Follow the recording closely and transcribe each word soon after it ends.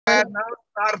now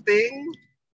starting.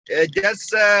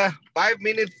 Just 5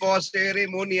 minutes for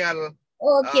ceremonial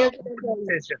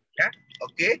session. Yeah.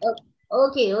 Okay.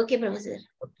 Okay, Professor.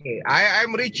 Okay.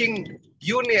 I'm reaching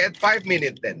uni at 5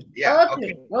 minutes then. Yeah.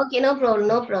 Okay. Okay, no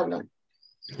problem.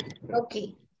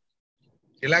 Okay.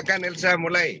 Silakan Elsa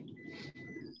mulai.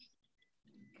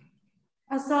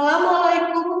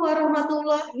 Assalamualaikum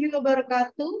warahmatullahi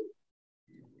wabarakatuh.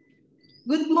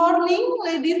 Good morning,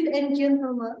 ladies and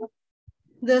gentlemen.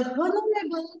 The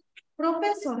Honorable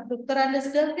Professor Dr. Andes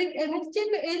David MSc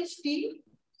PhD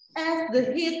as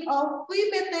the head of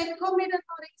PUI-PT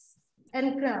Combinatorics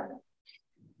and Craft.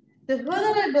 The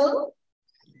Honorable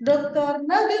Dr.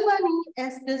 Nagamani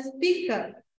as the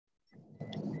speaker.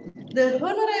 The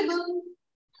Honorable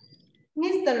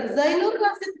Mr. Zainur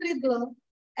Rasid Ridwan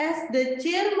as the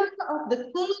chairman of the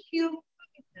colloquium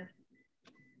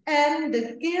and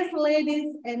the guest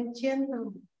ladies and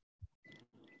gentlemen.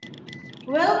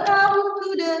 Welcome to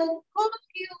the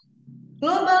colloquium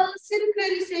Global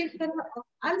Synchronization of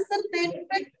Uncertain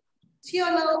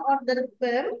Fractional Order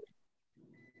Firm,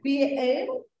 BA,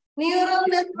 Neural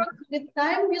Network with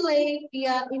Time Delay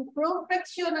via Improved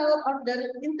Fractional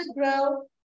Order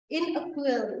Integral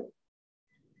Inequality.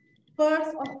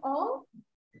 First of all,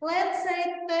 let's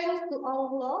say thanks to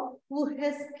Allah who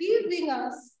has given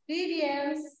us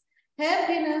obedience,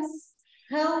 happiness,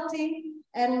 healthy,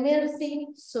 and mercy,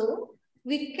 so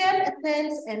we can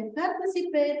attend and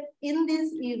participate in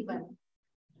this event.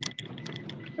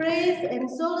 Praise and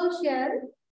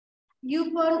solution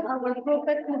upon our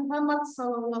Prophet Muhammad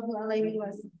Sallallahu Alaihi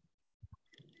Wasallam.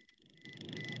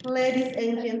 Ladies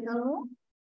and gentlemen,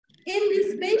 in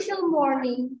this special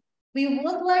morning, we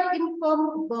would like to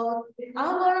inform about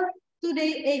our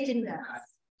today agenda.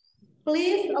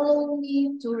 Please allow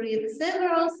me to read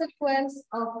several sequences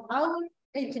of our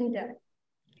agenda.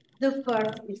 The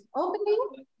first is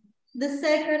opening. The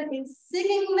second is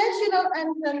singing national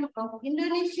anthem of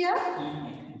Indonesia.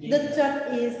 The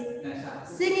third is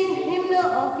singing hymn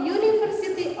of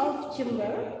University of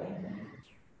Jember.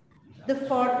 The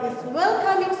fourth is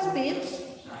welcoming speech.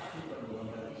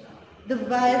 The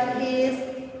fifth is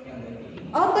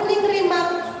opening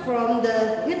remarks from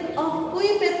the head of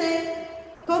PUI-PT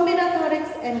Combinatorics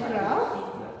and Craft.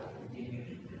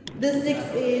 The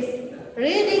sixth is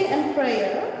reading and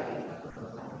prayer.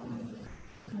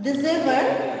 The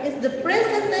seventh is the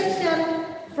presentation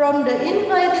from the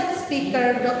invited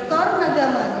speaker, Dr.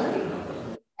 Nagamani.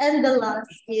 And the last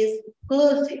is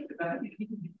closing.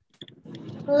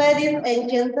 Ladies and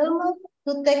gentlemen,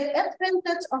 to take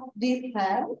advantage of this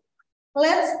time,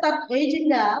 let's start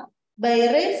agenda by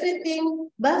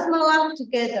reciting Basmalah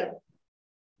together.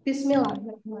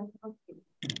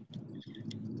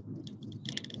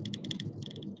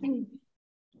 Bismillahirrahmanirrahim.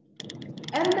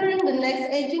 Entering the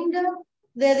next agenda,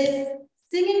 there is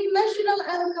singing national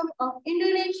anthem of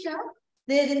Indonesia,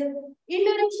 there is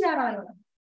Indonesia Raya,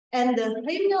 and the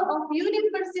hymn of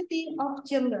University of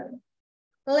Jember.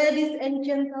 Ladies and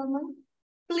gentlemen,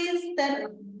 please stand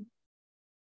up.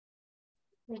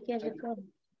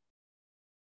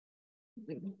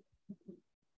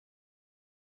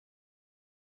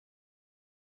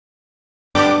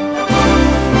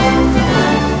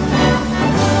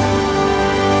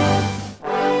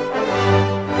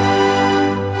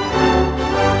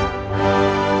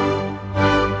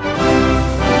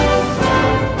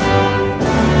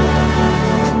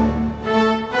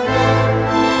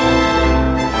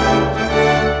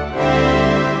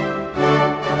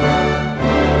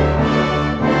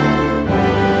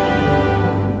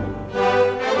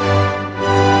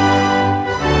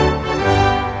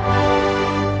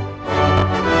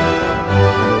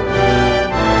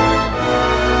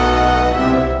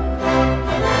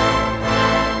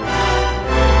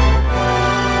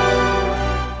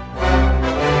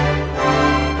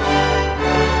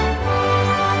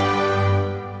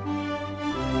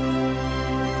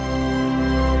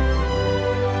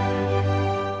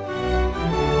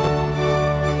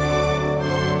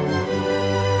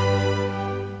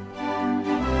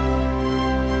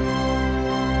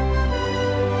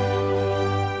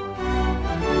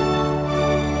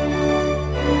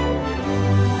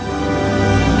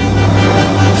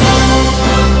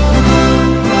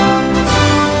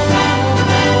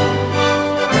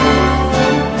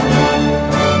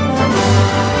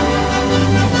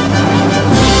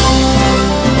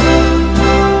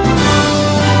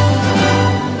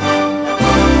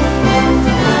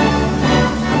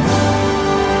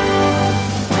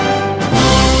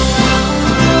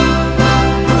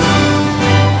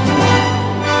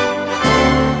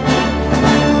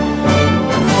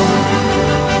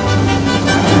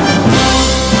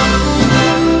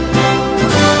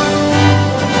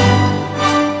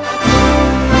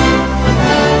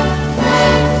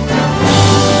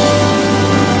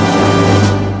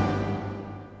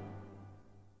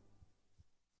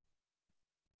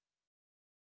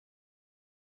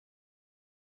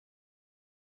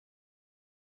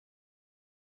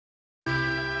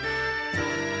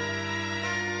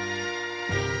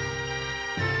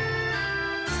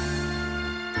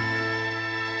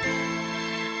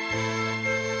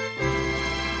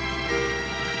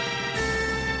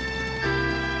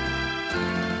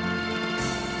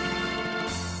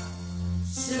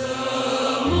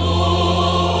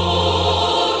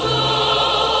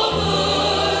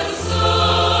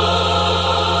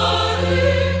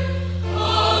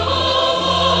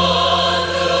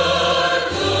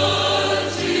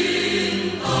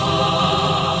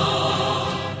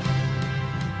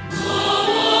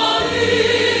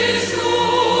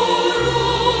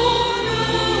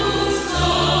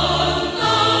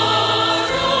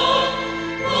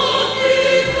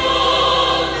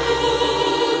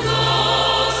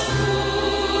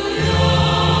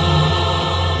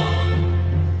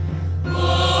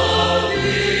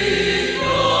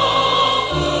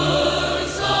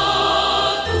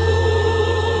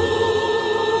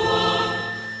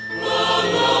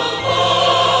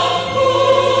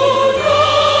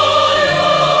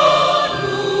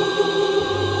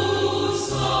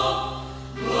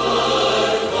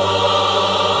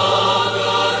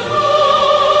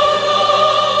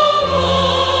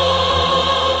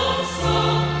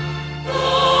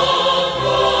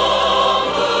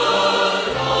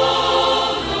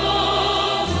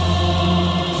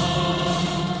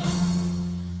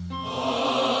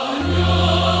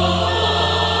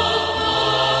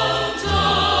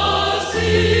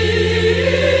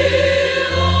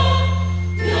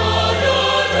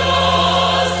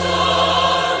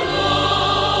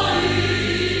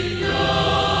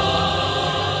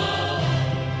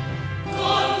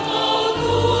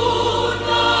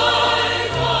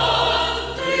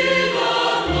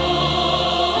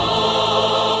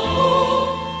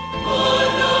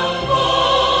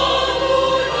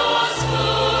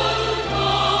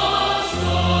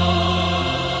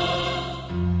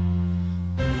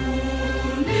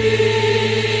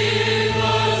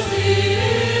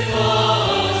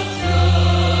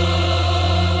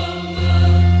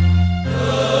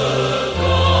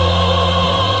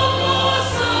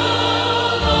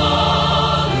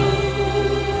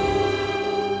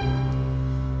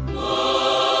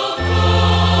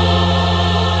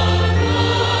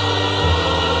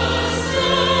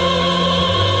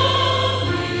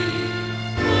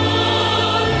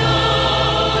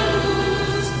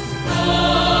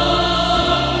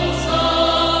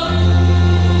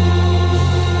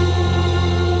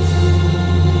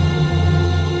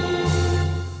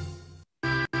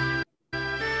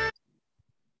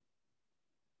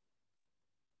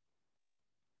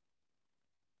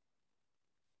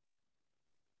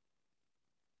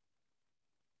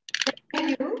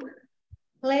 Thank you.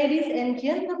 Ladies and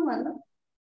gentlemen,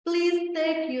 please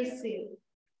take your seat.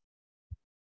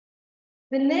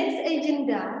 The next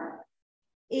agenda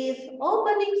is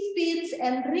opening speech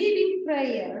and reading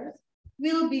prayers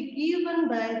will be given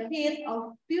by head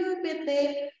of PUI-PT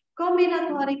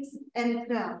Combinatorics and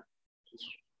Craft.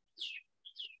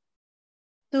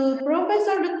 To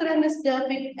Professor Dr. Ernest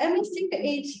David, MSc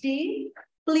PhD,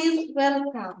 please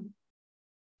welcome.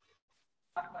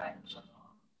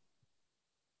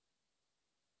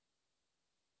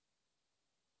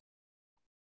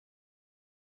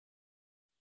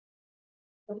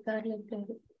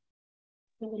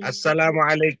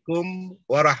 Assalamualaikum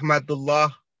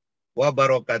warahmatullahi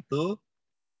wabarakatuh.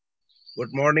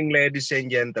 Good morning, ladies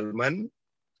and gentlemen.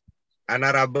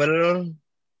 Honorable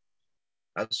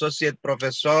Associate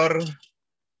Professor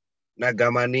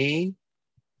Nagamani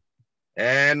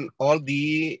and all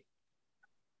the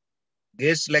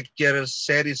guest lecture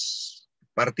series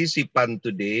participant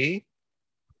today.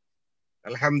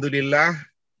 Alhamdulillah,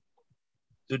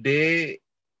 today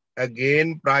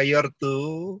again prior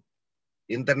to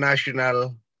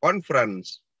international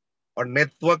conference on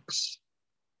networks,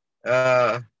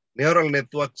 neural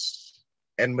networks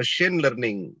and machine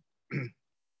learning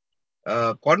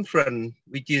conference,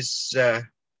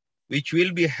 which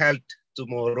will be held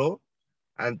tomorrow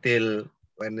until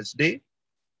Wednesday.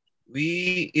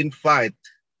 We invite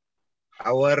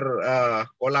our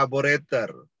collaborator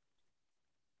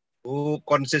who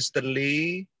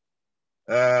consistently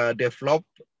develop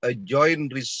a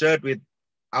joint research with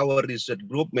our research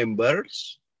group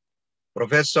members,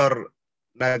 Professor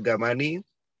Nagamani.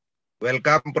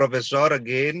 Welcome, Professor,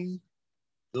 again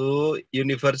to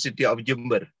University of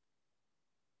Jember.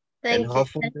 Thank And you.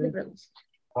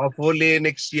 hopefully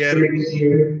next year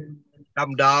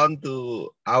come down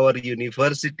to our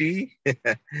university in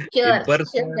person.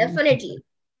 Sure, definitely.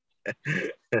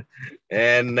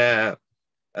 And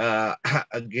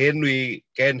again, we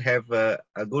can have a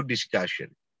good discussion.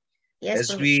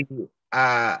 Yes, As we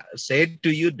said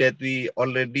to you that we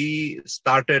already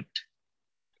started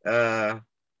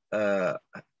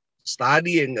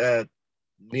studying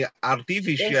the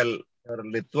artificial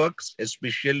networks,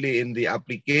 especially in the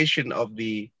application of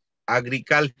the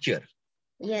agriculture.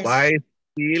 Yes. By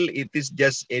still, it is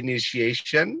just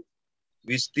initiation.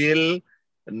 We still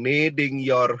needing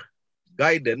your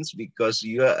guidance because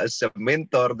you are as a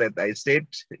mentor that I said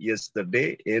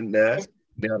yesterday in the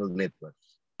neural network.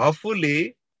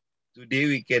 Hopefully, today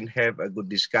we can have a good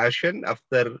discussion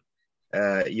after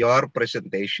your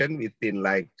presentation within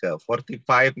like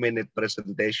 45-minute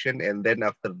presentation, and then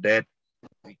after that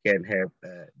we can have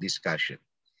a discussion.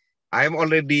 I'm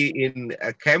already in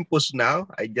a campus now.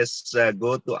 I just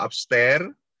go to upstairs.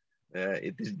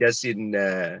 It is just in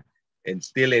and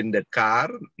still in the car.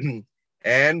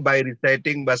 And by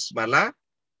reciting Basmala,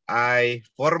 I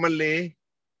formally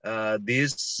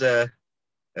this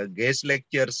guest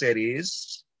lecture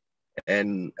series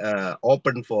and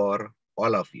open for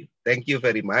all of you. Thank you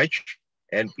very much.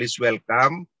 And please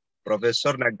welcome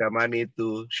Professor Nagamani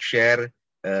to share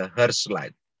her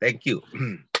slide. Thank you.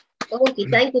 Okay,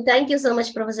 thank you. Thank you so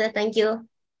much, Professor. Thank you.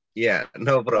 Yeah,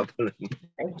 no problem.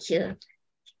 Thank you.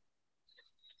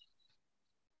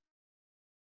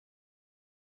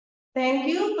 Thank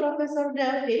you, Professor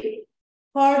David,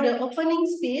 for the opening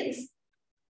speech.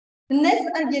 The next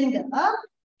agenda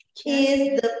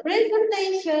is the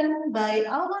presentation by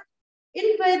our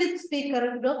invited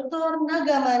speaker, Dr.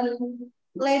 Nagamani.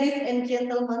 Ladies and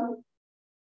gentlemen,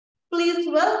 please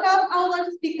welcome our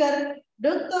speaker,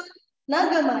 Dr.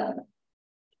 Nagamani.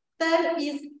 Time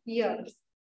is yours.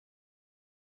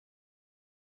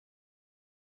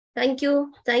 Thank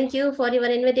you. Thank you for your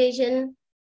invitation.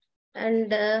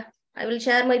 And I will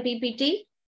share my PPT.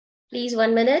 Please,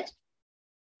 1 minute.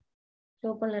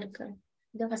 Open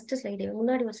the first slide.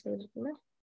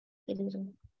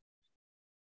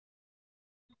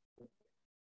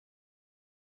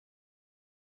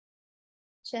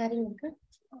 Sharing.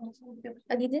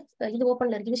 இது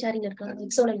ஓபன்ல இருக்கு, இது ஷேரிங்ல இருக்கு.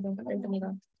 எக்ஸோல இருக்கு, ரெண்டுமே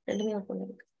ஓபன்ல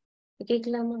இருக்கு.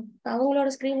 கேட்கலாமா? அவங்களோட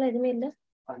ஸ்கிரீன்ல எதுவுமே இல்ல.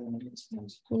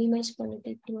 மினிமைஸ்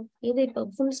பண்ணிட்டு இது இப்ப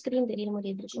ஃபுல் ஸ்கிரீன் தெரியற மாதிரி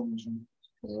இருக்கும்.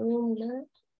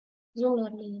 ஜூம்ல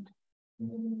வரலையே.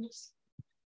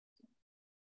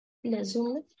 இல்ல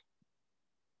ஜூம்ல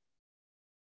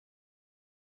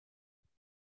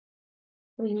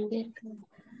இங்க இருக்கு.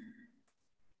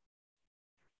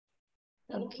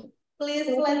 Okay. Please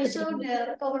let's show the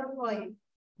PowerPoint.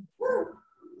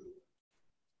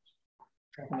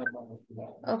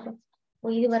 Okay.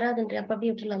 இது வராதுன்ற அப்ப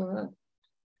அப்படியே விட்டுலாமா?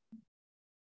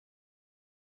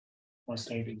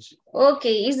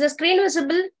 Okay, is the screen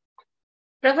visible?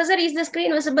 Professor, is the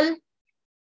screen visible?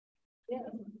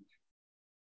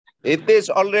 It is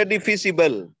already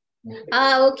feasible.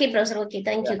 Okay, Professor. Okay,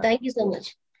 thank you. Thank you so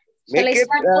much. Shall I Make it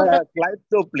start now, slide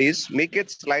slow, please. Make it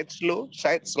slide slow.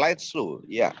 Slide slow.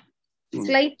 Yeah.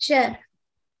 slide share?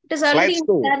 It is Slide already in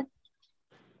slow. share. It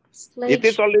Slide.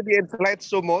 is already in slide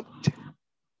slow mode.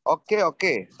 Okay,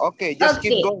 okay, okay. Just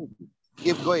keep Okay. going.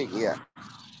 Keep going. Yeah.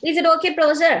 Is it okay,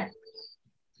 Professor?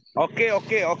 Okay,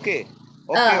 okay, okay.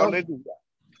 Okay, already.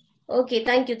 Okay.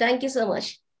 Thank you. Thank you so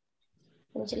much.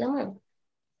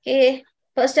 Okay.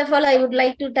 First of all, I would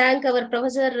like to thank our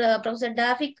Professor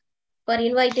Dafik, for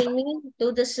inviting me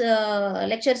to this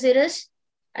lecture series.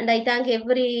 And I thank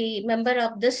every member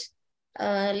of this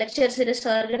lecture series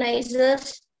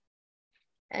organizers.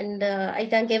 And I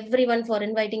thank everyone for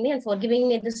inviting me and for giving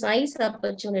me this nice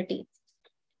opportunity.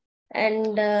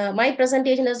 And my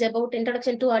presentation is about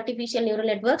introduction to artificial neural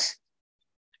networks.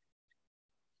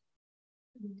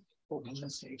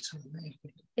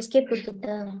 Escape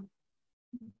கொடுத்துட்டா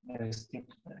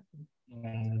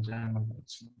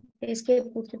escape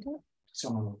கொடுத்துட்டா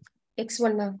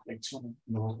X1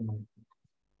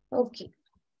 okay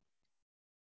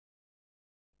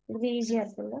இது ஈஸியா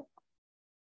இருக்குல்ல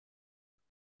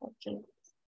okay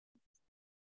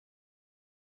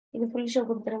இது full show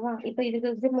கொடுத்துறவா இப்போ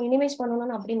இதுக்கு minimise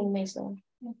பண்ணனும்னா அப்படியே மினிமைஸ் ஆகும்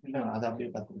இல்ல அது அப்படியே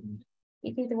பாத்துக்கோங்க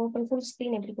இப்போ இது ஓபன் ஃபுல்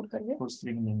ஸ்கிரீன் எப்படி கொடுக்கிறது ஃபுல்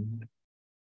ஸ்கிரீன்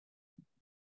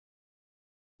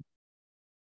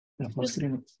ஃபுல்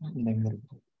ஸ்கிரீன் இங்க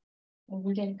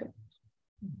இருக்கு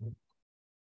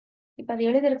இப்போ அது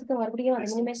எழுதுறதுக்கு மறுபடியும்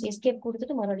அது மினிமைஸ் எஸ்கேப்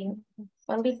கொடுத்துட்டு மறுபடியும்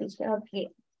okay okay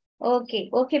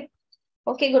okay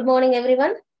okay good morning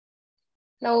everyone.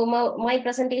 Now my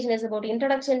presentation is about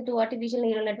introduction to artificial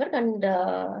neural network and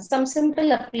some simple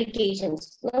applications.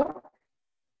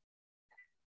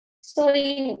 So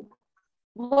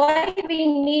why we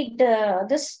need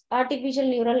this artificial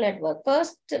neural network?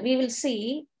 First, we will see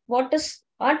what is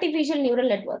artificial neural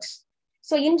networks.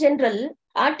 So in general,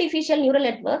 artificial neural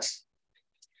networks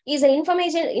is an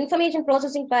information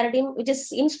processing paradigm which is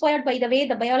inspired by the way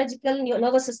the biological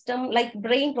nervous system like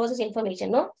brain process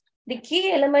information. No, the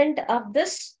key element of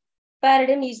this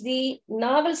paradigm is the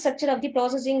novel structure of the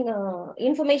processing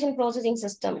information processing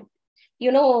system.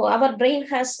 You know, our brain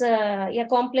has a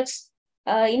complex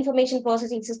information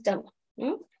processing system.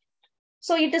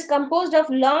 So it is composed of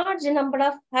large number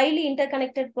of highly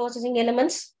interconnected processing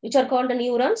elements, which are called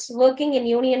neurons, working in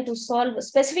union to solve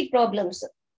specific problems.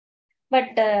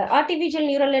 But artificial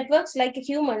neural networks, like a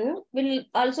human, will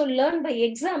also learn by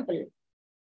example.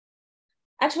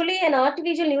 Actually, an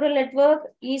artificial neural network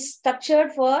is structured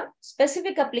for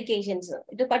specific applications,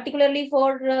 particularly for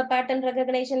pattern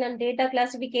recognition and data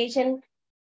classification,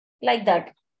 like that.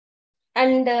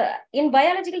 And in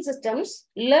biological systems,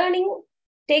 learning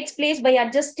takes place by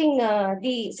adjusting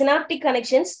the synaptic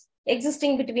connections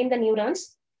existing between the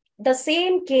neurons. The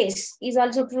same case is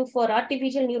also true for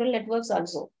artificial neural networks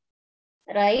also,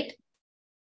 right?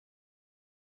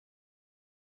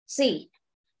 See,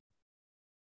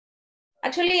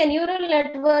 actually a neural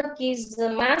network is a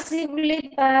massively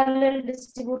parallel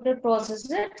distributed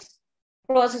processor,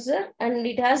 and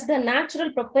it has the natural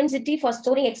propensity for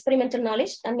storing experimental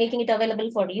knowledge and making it available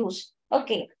for use.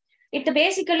 Okay. It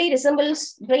basically resembles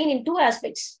brain in two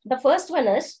aspects. The first one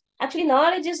is actually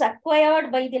knowledge is acquired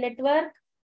by the network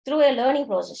through a learning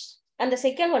process. And the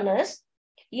second one is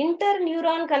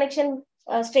interneuron connection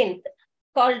strength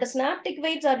called synaptic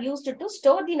weights are used to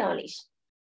store the knowledge.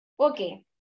 Okay.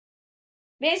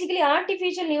 Basically,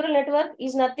 artificial neural network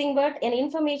is nothing but an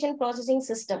information processing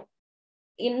system.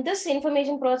 In this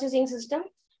information processing system,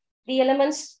 the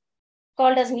elements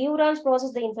called as neurons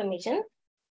process the information,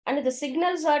 and the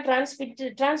signals are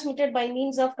transmitted by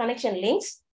means of connection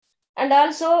links. And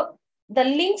also the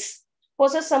links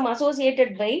possess some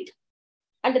associated weight.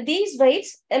 And these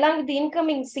weights, along with the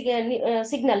incoming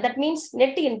signal, that means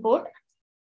net input,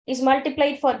 is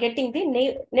multiplied for getting the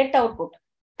net output.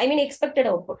 I mean expected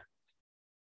output.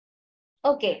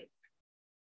 Okay.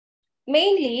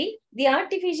 Mainly, the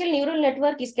artificial neural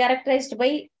network is characterized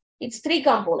by its three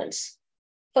components.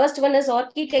 First one is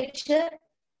architecture,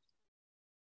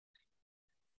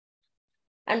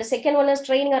 and the second one is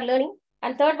training or learning,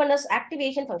 and third one is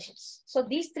activation functions. So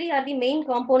these three are the main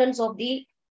components of the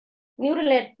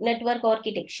neural network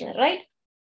architecture, right?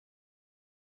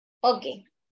 Okay.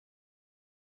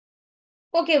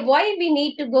 Okay, why we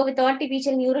need to go with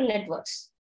artificial neural networks?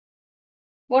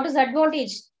 What is the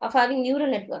advantage of having neural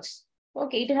networks?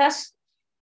 Okay, it has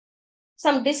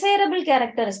some desirable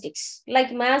characteristics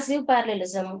like massive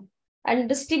parallelism and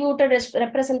distributed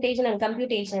representation and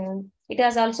computation. It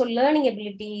has also learning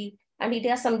ability, and it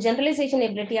has some generalization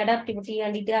ability, adaptivity,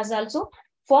 and it has also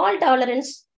fault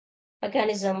tolerance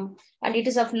mechanism, and it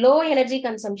is of low energy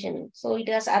consumption. So it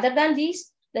has, other than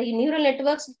these, the neural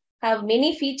networks have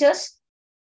many features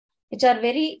which are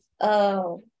very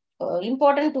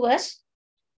important to us.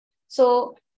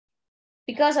 So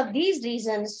because of these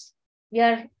reasons, we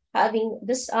are having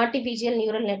this artificial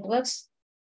neural networks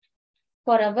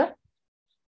for our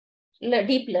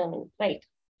deep learning, right?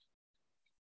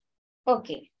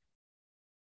 Okay.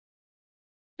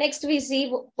 Next, we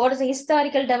see what is the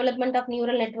historical development of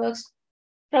neural networks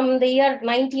from the year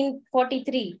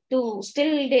 1943 to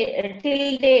till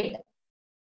date.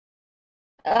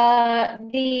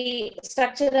 The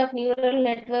structure of neural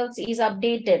networks is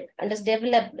updated and is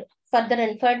developed further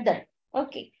and further.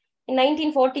 Okay. In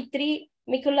 1943,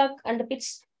 Mikulak and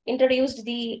Pitts introduced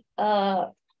the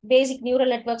basic neural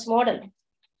networks model.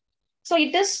 So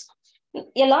it is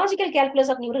a logical calculus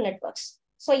of neural networks.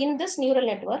 So in this neural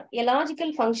network, a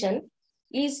logical function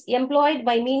is employed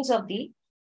by means of the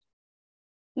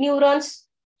neurons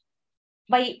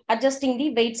by adjusting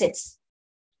the weight sets.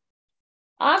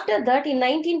 After that, in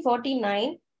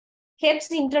 1949,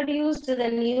 Hepps introduced the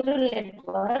neural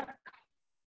network,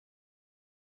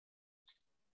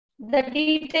 the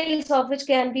details of which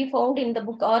can be found in the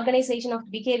book Organization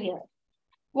of Behavior.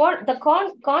 What the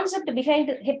concept behind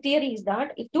Hebb theory is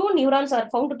that if two neurons are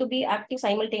found to be active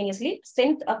simultaneously,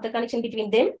 strength of the connection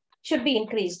between them should be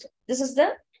increased. This is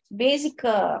the basic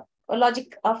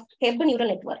logic of Hebb neural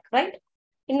network, right?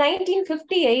 In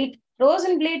 1958,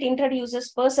 Rosenblatt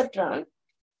introduces perceptron.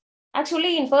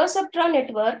 Actually, in perceptron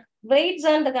network, weights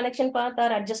and the connection path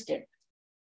are adjusted.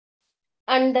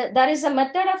 And there is a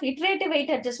method of iterative weight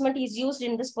adjustment is used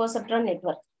in this perceptron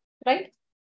network, right?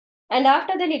 And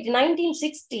after that, in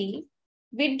 1960,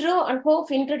 Widrow and Hoff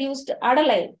introduced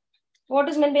Adeline. What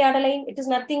is meant by Adeline? It is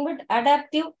nothing but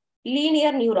adaptive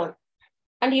linear neuron.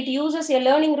 And it uses a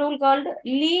learning rule called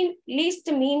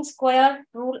least mean square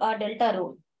rule or delta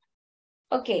rule.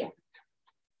 Okay.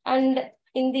 And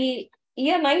in the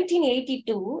year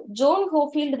 1982, John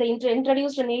Hofield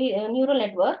introduced a neural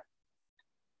network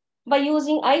by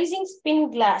using Ising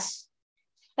spin glass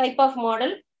type of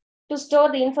model to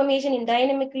store the information in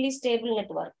dynamically stable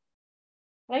network,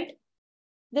 right?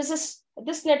 This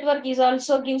network is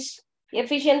also gives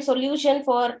efficient solution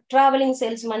for traveling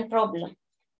salesman problem.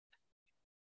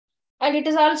 And it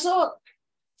is also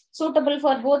suitable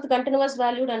for both continuous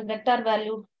valued and vector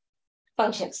valued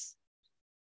functions.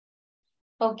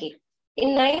 Okay.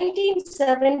 In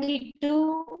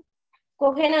 1972,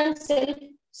 Cohen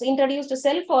introduced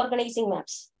self-organizing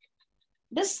maps.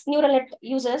 This neural net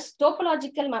uses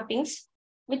topological mappings,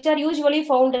 which are usually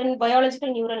found in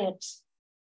biological neural nets.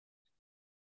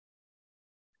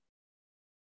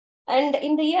 And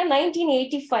in the year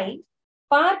 1985,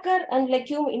 Parker and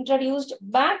Lecumbe introduced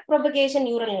backpropagation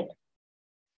neural net.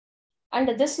 And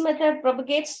this method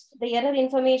propagates the error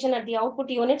information at the output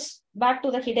units back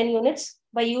to the hidden units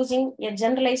by using a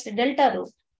generalized delta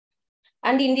rule.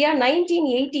 And in the year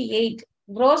 1988,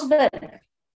 Grossberg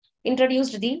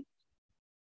introduced the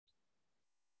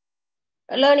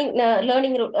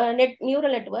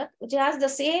neural network, which has the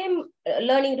same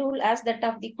learning rule as that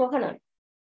of the Cohen.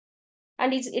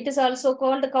 And it is also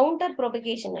called the counter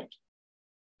propagation net.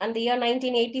 And the year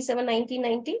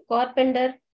 1987-1990,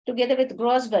 Carpenter, together with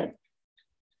Grossberg,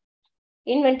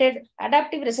 invented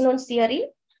adaptive resonance theory.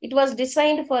 It was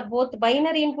designed for both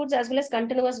binary inputs as well as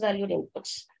continuous valued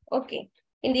inputs. Okay.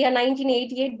 In the year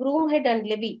 1988, Broomhead and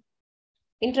Levy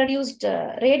introduced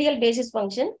radial basis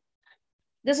function.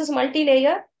 This is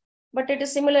multi-layer, but it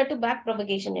is similar to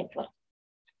backpropagation network.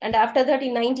 And after that,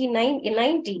 in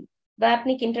 1990,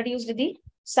 Vapnik introduced the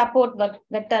support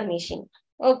vector machine.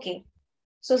 Okay.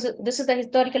 So this is the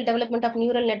historical development of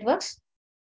neural networks.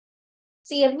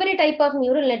 See, every type of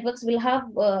neural networks will have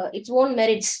its own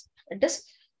merits.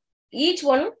 Each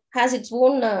one has its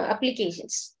own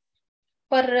applications.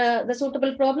 For the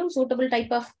suitable problem, suitable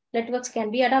type of networks can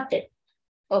be adapted.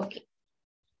 Okay.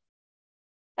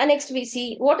 And next we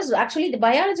see what is actually the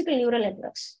biological neural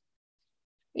networks.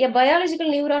 A biological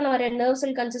neuron or a nerve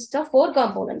cell consists of 4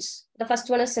 components. The first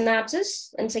one is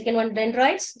synapses, and second one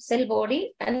dendrites, cell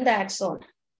body, and the axon.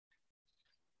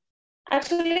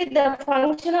 Actually, the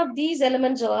function of these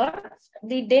elements are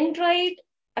the dendrite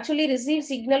actually receives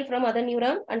signal from other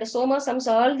neuron, and the soma sums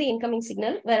all the incoming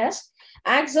signal, whereas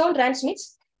axon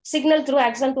transmits signal through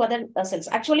axon to other cells.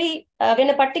 Actually, when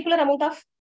a particular amount of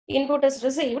input is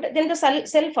received, then the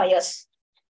cell fires.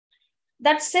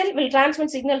 That cell will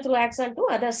transmit signal through axon to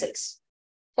other cells.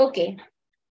 Okay.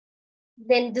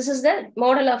 Then this is the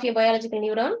model of a biological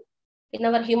neuron in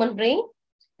our human brain.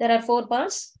 There are 4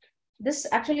 parts. This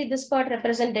part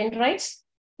represents dendrites.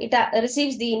 It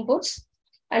receives the inputs.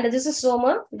 and this is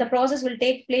soma. The process will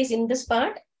take place in this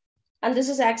part, and this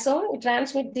is axon. It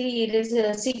transmits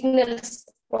the signals,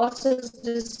 process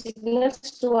the signals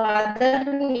to other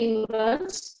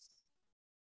neurons,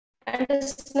 and the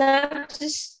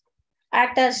synapses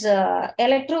act as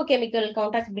electrochemical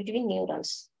contact between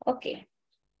neurons. Okay,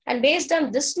 and based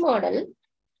on this model,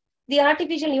 the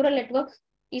artificial neural network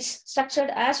is structured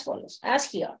as follows, as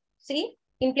here. See,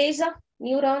 in place of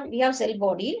neuron, we have cell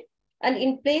body, and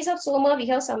in place of soma, we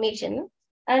have summation,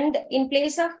 and in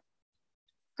place of,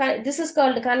 this is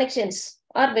called connections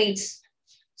or weights.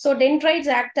 So dendrites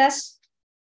act as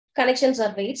connections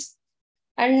or weights,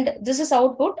 and this is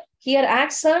output. Here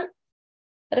axon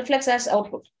reflects as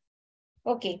output.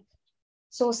 Okay,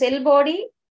 so cell body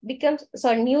becomes,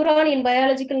 neuron in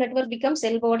biological network becomes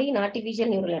cell body in artificial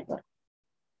neural network.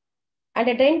 And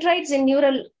the dendrites in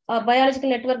neural biological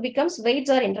network becomes weights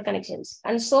or interconnections,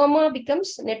 and soma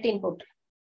becomes net input,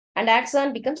 and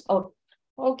axon becomes output.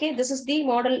 Okay, this is the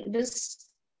model. This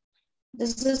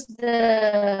is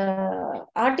the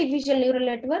artificial neural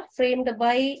network framed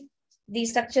by the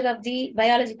structure of the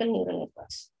biological neural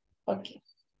networks. Okay,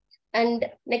 and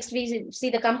next we see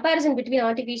the comparison between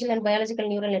artificial and biological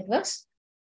neural networks.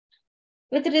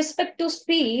 With respect to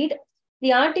speed,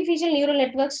 the artificial neural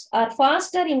networks are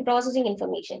faster in processing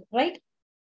information, right?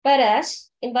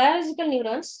 Whereas in biological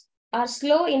neurons are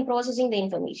slow in processing the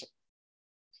information.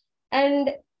 And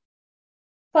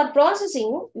for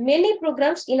processing many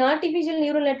programs in artificial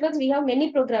neural networks, we have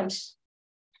many programs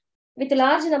with a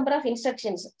large number of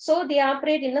instructions. So they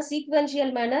operate in a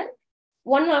sequential manner,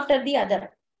 one after the other.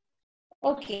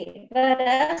 Okay,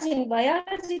 whereas in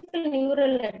biological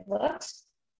neural networks,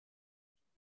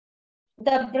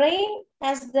 the brain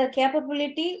has the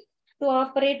capability to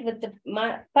operate with the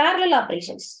parallel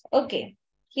operations. Okay,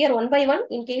 here one by one.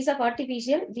 In case of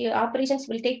artificial, the operations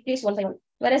will take place one by one.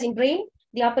 Whereas in brain,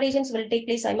 the operations will take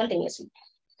place simultaneously.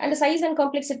 And the size and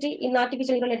complexity in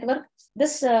artificial neural network,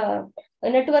 this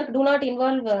network do not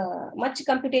involve much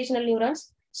computational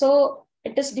neurons. So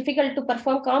it is difficult to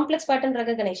perform complex pattern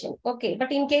recognition. Okay,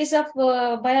 but in case of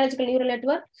biological neural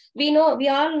network, we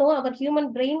all know our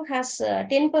human brain has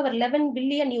 10 power 11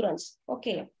 billion neurons.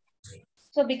 Okay,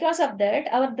 so because of that,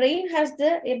 our brain has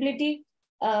the ability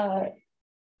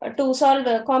to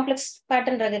solve complex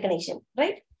pattern recognition,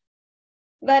 right?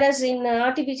 Whereas in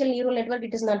artificial neural network,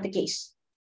 it is not the case.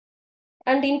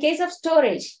 And in case of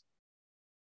storage,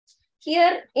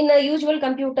 here in a usual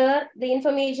computer, the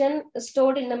information is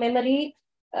stored in the memory,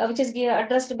 which is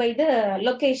addressed by the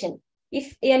location.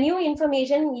 If a new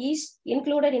information is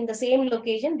included in the same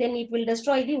location, then it will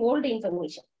destroy the old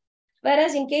information.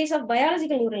 Whereas in case of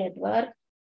biological neural network,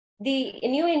 the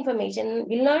new information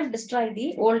will not destroy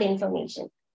the old information.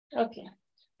 Okay.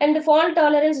 And the fault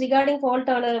tolerance, regarding fault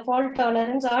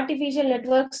tolerance, artificial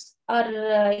networks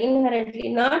are inherently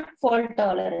not fault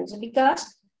tolerance,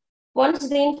 because once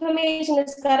the information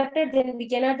is corrected, then we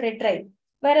cannot retrieve.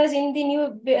 Whereas in the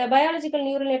new biological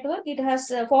neural network, it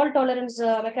has a fault tolerance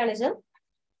mechanism.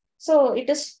 So it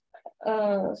is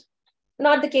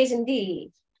not the case in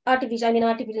the artificial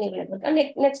neural network. And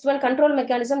next one, control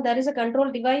mechanism. There is a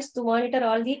control device to monitor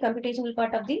all the computational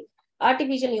part of the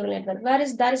artificial neural network,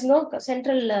 whereas there is no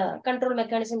central control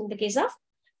mechanism in the case of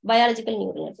biological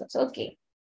neural networks. Okay,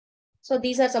 so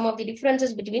these are some of the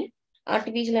differences between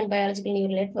artificial and biological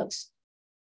neural networks.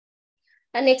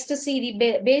 And next to see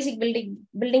the basic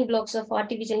building blocks of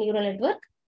artificial neural network,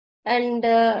 and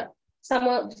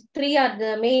three are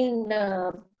the main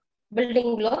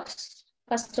building blocks.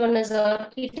 First one is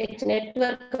architecture,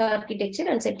 network architecture,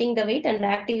 and setting the weight and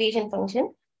activation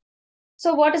function.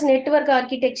 So what is network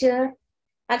architecture?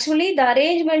 Actually, the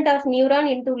arrangement of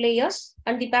neuron into layers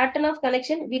and the pattern of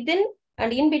connection within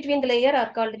and in between the layer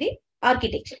are called the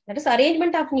architecture. That is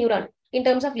arrangement of neuron in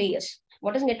terms of layers.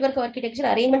 What is network architecture?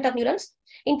 Arrangement of neurons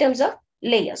in terms of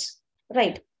layers,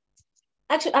 right?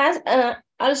 Actually, as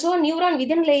also neuron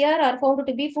within layer are found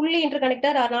to be fully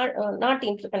interconnected or not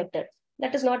interconnected.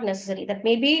 That is not necessary. That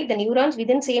maybe the neurons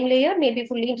within same layer may be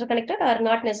fully interconnected or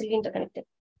not necessarily interconnected.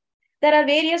 There are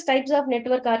various types of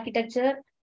network architecture.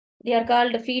 They are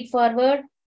called feed-forward,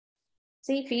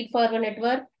 feed-forward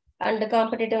network, and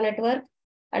competitive network,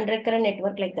 and recurrent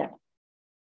network, like that.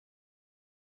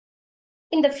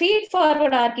 In the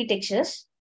feed-forward architectures,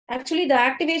 actually the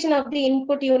activation of the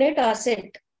input unit are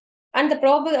set, and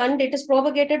it is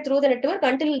propagated through the network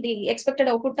until the expected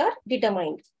output are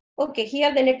determined. Okay,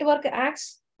 here the network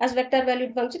acts as vector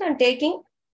valued function and taking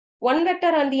one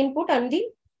vector on the input and the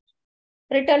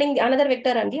returning another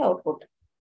vector on the output.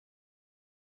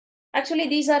 Actually,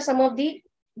 these are some of the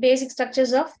basic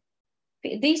structures of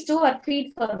These two are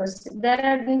feed forwards. There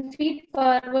are in feed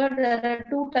forward, there are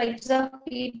two types of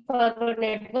feed forward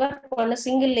network. One is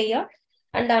single layer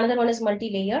and another one is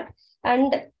multi-layer.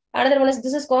 And another one is,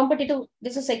 this is competitive,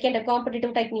 this is second, a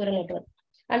competitive type neural network.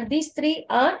 And these three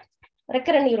are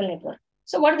recurrent neural network.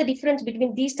 So what is the difference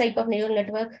between these type of neural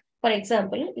network? For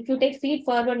example, if you take feed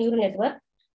forward neural network,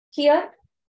 here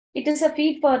it is a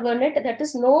feed forward net, that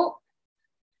is no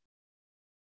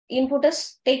input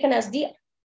is taken as the,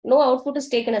 no output is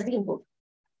taken as the input.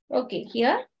 Okay,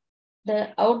 here the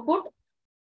output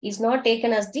is not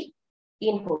taken as the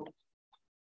input.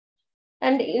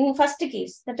 And in first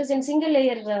case, that is in single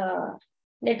layer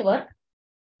network,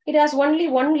 it has only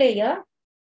one layer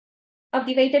of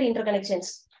the weighted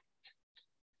interconnections.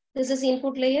 This is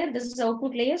input layer, this is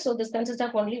output layer, so this consists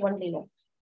of only one layer.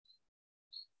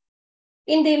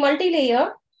 In the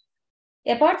multi-layer,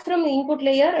 apart from the input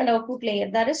layer and output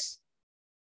layer, there is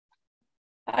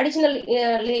additional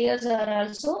layers are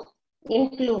also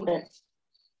included.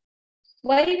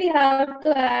 Why we have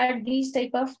to add these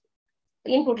type of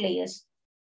input layers?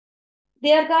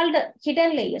 They are called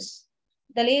hidden layers.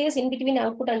 The layers in between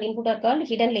output and input are called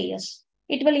hidden layers.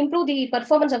 It will improve the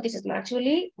performance of the system.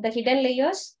 Actually, the hidden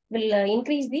layers will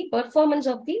increase the performance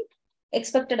of the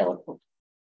expected output.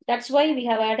 That's why we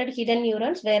have added hidden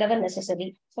neurons wherever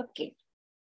necessary. Okay.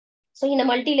 So in a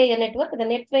multi-layer network, the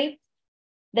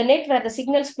net where the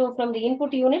signals flow from the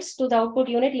input units to the output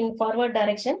unit in forward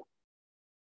direction.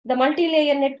 The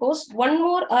multi-layer net hosts one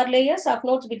more or layers of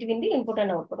nodes between the input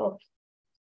and output. Okay.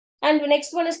 And the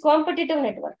next one is competitive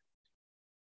network.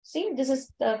 See, this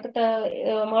is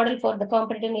the model for the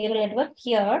competitive neural network.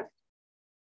 Here,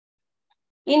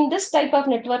 in this type of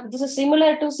network, this is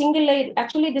similar to single layer.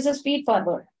 Actually, this is feed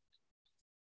forward.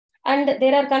 And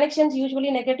there are connections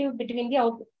usually negative between the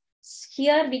output.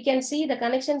 Here we can see the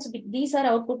connections. These are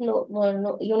output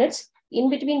units.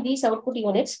 In between these output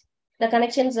units, the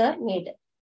connections are made.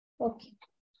 Okay.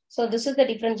 So this is the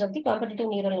difference of the competitive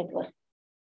neural network.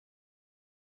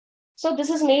 So this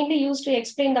is mainly used to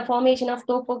explain the formation of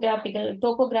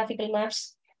topographical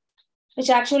maps, which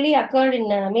actually occurred in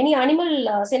many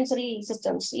animal sensory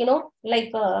systems,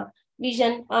 like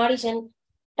vision, audition,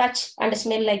 touch, and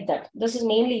smell like that. This is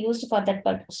mainly used for that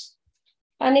purpose.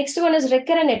 And next one is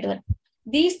recurrent network.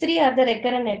 These three are the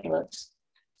recurrent networks.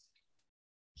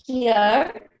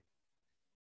 Here,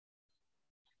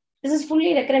 this is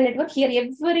fully recurrent network. Here,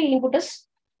 every input is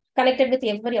connected with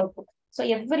every output. So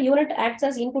every unit acts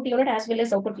as input unit as well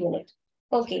as output unit.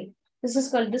 Okay, this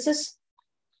is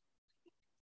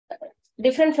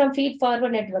different from feed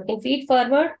forward network. In feed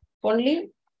forward, only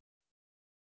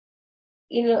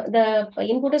the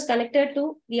input is connected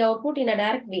to the output in a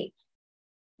direct way.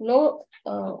 No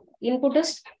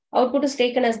output is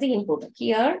taken as the input.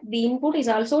 Here, the input is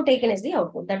also taken as the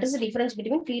output. That is the difference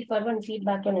between feed forward and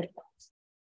feedback network.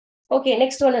 Okay,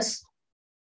 next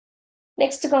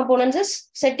component is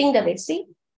setting the weight. See,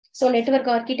 so network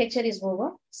architecture is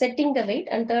over, setting the weight,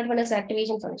 and third one is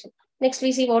activation function. Next,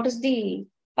 we see how to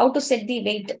set the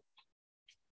weight.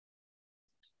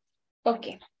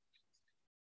 Okay.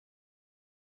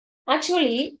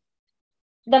 Actually,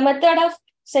 the method of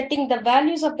setting the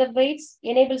values of the weights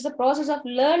enables the process of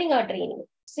learning or training.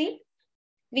 See,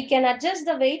 we can adjust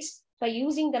the weights by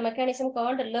using the mechanism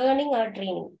called learning or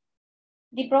training.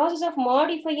 The process of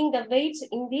modifying the weights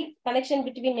in the connection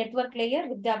between network layer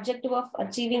with the objective of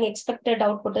achieving expected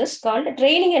output is called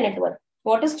training a network.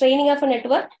 What is training of a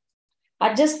network?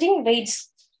 Adjusting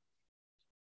weights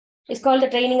is called the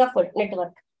training of a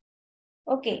network.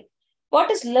 Okay.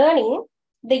 What is learning?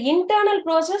 The internal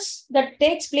process that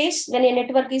takes place when a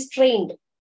network is trained.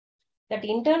 That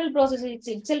internal process is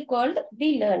itself called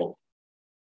the learning.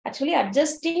 Actually,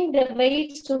 adjusting the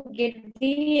weights to get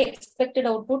the expected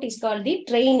output is called the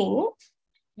training.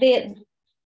 The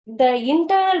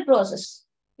internal process,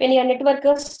 when your network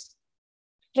is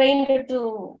trained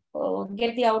to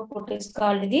get the output, is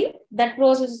called that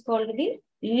process is called the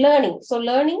learning. So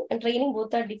learning and training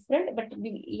both are different, but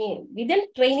within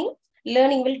training,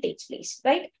 learning will take place,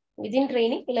 right? Within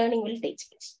training, learning will take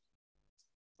place.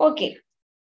 Okay.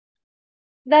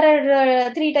 There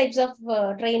are three types of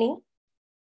training.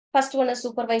 First one is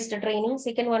supervised training.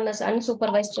 Second one is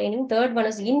unsupervised training. Third one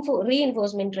is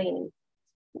reinforcement training.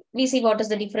 We see what is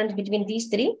the difference between these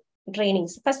three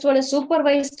trainings. First one is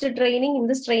supervised training. In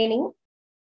this training,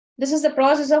 this is the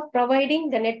process of providing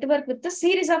the network with a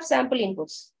series of sample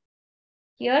inputs.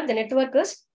 Here, the network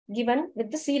is given with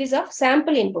the series of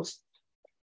sample inputs.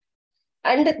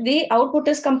 And the output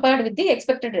is compared with the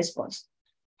expected response.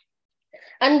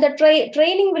 And the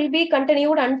training will be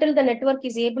continued until the network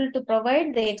is able to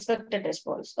provide the expected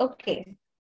response. Okay.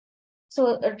 So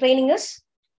training is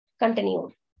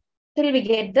continued till we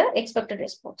get the expected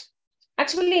response.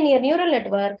 Actually, in your neural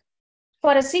network,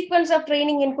 for a sequence of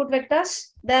training input vectors,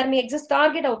 there may exist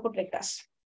target output vectors.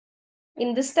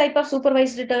 In this type of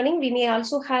supervised learning, we may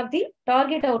also have the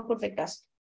target output vectors.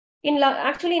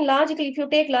 Actually, in logical, if you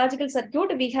take logical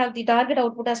circuit, we have the target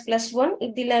output as +1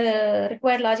 if the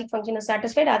required logic function is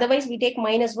satisfied. Otherwise, we take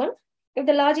 -1 if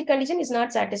the logic condition is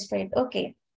not satisfied.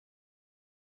 Okay.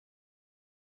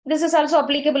 This is also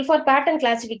applicable for pattern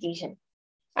classification.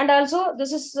 And also,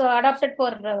 this is adapted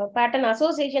for pattern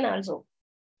association also.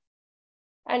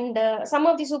 And some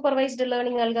of the supervised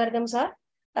learning algorithms are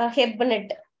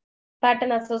HEBNet,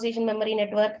 pattern association memory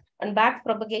network, and back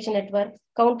propagation network,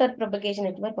 counter propagation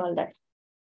network, all that.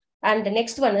 And the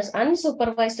next one is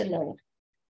unsupervised learning.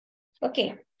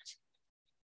 Okay.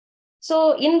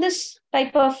 So in this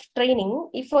type of training,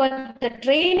 if for the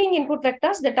training input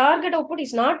vectors, the target output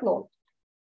is not known.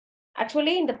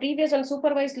 Actually, in the previous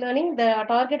unsupervised learning, the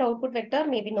target output vector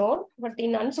may be known, but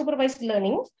in unsupervised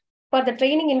learning, for the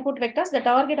training input vectors, the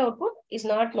target output is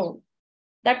not known.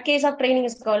 That case of training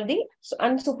is called the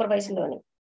unsupervised learning.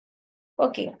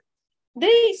 Okay.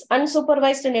 These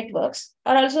unsupervised networks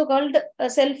are also called a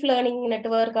self-learning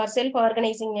network or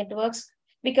self-organizing networks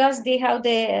because they have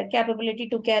the capability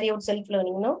to carry out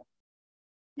self-learning. No?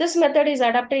 This method is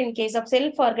adapted in case of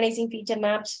self-organizing feature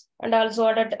maps and also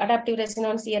adaptive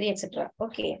resonance theory, etc.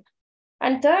 Okay.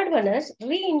 And third one is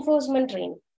reinforcement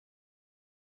training.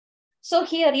 So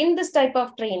here in this type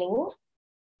of training,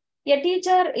 a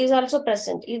teacher is also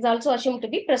present, is also assumed to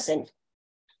be present.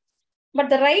 But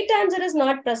the right answer is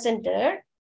not presented.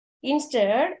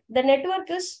 Instead, the network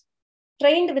is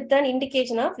trained with an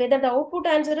indication of whether the output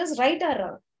answer is right or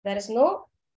wrong. There is no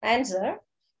answer,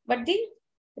 but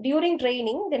during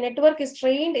training, the network is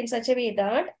trained in such a way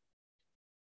that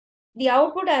the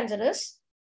output answer is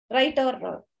right or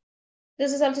wrong.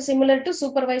 This is also similar to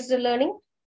supervised learning.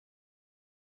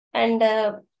 And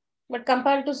but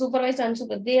compared to supervised and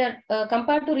unsupervised, they are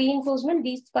compared to reinforcement,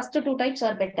 these first two types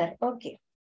are better. Okay.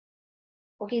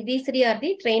 Okay, these three are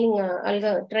the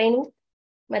training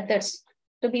methods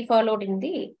to be followed in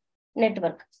the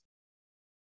network.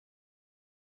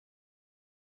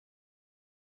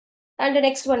 And the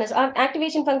next one is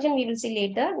activation function. We will see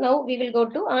later. Now we will go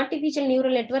to artificial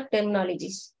neural network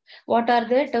terminologies. What are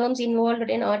the terms involved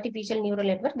in artificial neural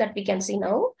network that we can see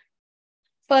now?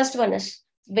 First one is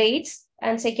weights,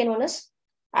 and second one is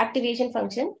activation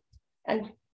function,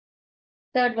 and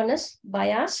third one is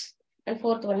bias, and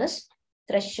fourth one is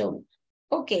threshold.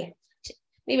 Okay,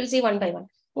 we will see one by one.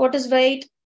 What is weight?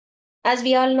 As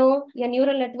we all know, a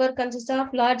neural network consists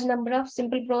of large number of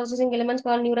simple processing elements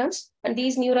called neurons, and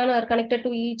these neurons are connected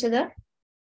to each other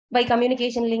by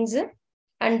communication links,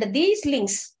 and these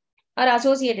links are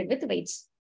associated with weights.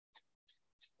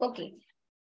 Okay.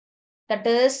 That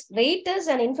is, weight is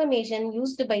an information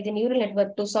used by the neural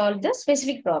network to solve the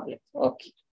specific problem.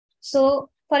 Okay. So,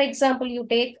 for example, you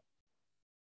take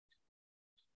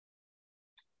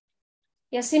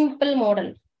a simple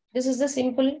model. This is the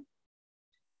simple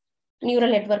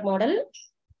neural network model.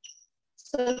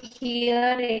 So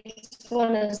here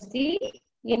X1 is the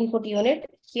input unit.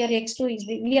 Here X2 is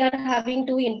we are having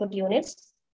two input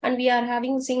units and we are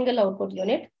having single output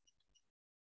unit.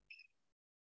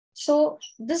 So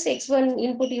this X1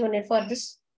 input unit, for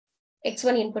this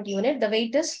X1 input unit, the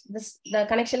weight is the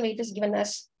connection weight is given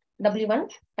as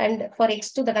W1, and for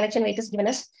X2, the connection weight is given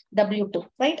as W2,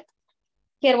 right?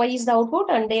 Here Y is the output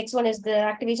and the X1 is the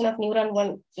activation of neuron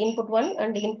 1, input 1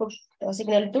 and input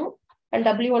signal 2, and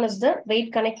W1 is the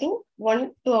weight connecting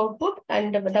 1 to output,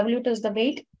 and W2 is the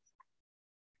weight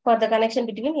for the connection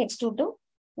between X2 to,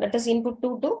 that is input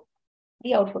 2 to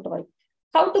the output 1.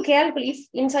 How to calculate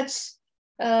in such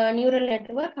neural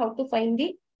network, how to find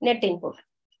the net input?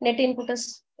 Net input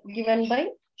is given by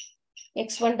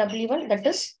X1 W1, that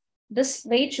is, this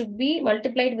weight should be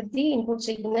multiplied with the input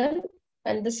signal,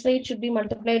 and this weight should be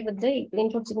multiplied with the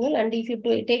input signal, and if you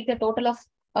take the total of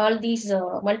all these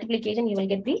multiplication, you will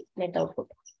get the net output.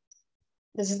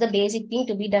 This is the basic thing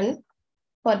to be done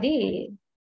for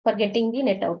getting the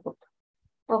net output.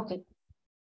 Okay.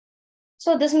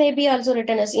 So this may be also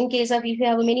written as, in case of if you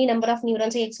have a many number of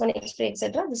neurons, say X1, X2,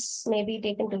 etc., this may be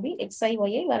taken to be Xi,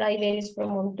 Yi, where I varies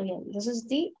from 1 to n. This is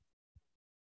the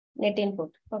net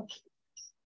input. Okay.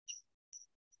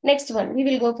 Next one, we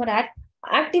will go for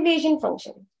activation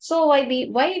function. So why we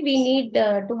need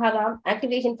to have an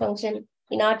activation function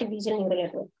in artificial neural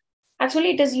network?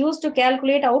 Actually, it is used to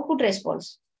calculate output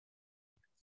response.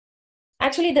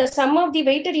 Actually, the sum of the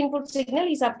weighted input signal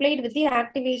is applied with the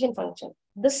activation function.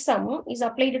 This sum is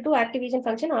applied to activation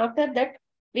function. After that,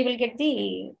 we will get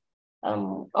the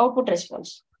output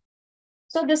response.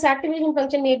 So this activation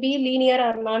function may be linear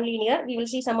or non-linear. We will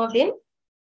see some of them.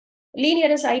 Linear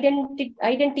is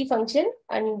identity function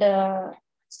and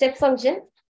step function.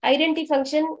 Identity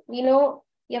function, we know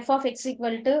f of x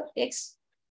equal to x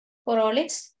for all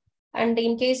x. And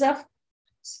in case of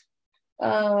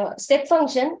step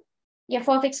function, f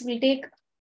of x will take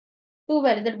two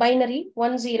values, the binary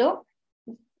 1, 0.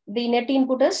 The net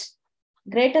input is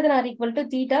greater than or equal to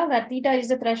theta, where theta is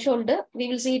the threshold. We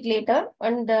will see it later.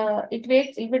 And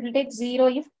it will take 0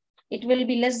 if it will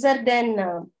be lesser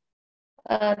than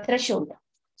threshold.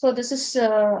 So this is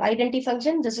identity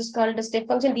function. This is called a step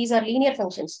function. These are linear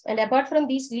functions. And apart from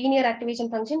these linear activation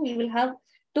function, we will have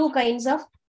two kinds of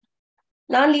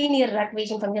non-linear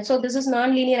activation function. So this is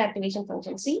non-linear activation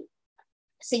function. See,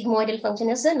 sigmoidal function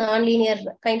is a non-linear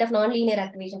kind of non-linear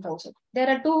activation function. There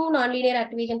are two non-linear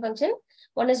activation function.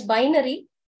 One is binary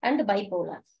and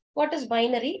bipolar. What is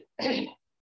binary?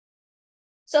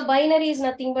 So binary is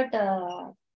nothing but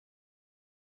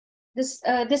this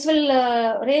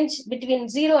will range between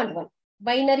 0 and 1.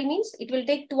 Binary means it will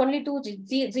take only two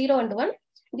 0 and 1.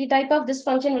 The type of this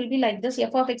function will be like this: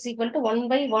 f of x equal to 1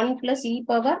 by 1 plus e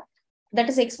power, that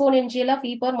is exponential of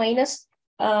e power minus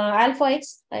alpha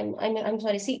x. I'm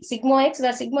sorry, sigma x,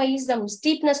 where sigma is the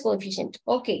steepness coefficient.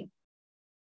 Okay.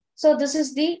 So this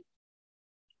is the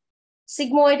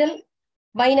sigmoidal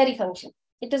binary function.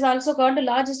 It is also called a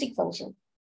logistic function.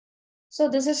 So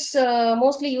this is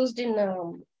mostly used in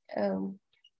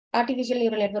artificial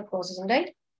neural network processing,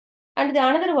 right? And the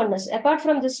another one is, apart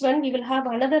from this one, we will have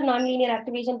another nonlinear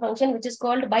activation function, which is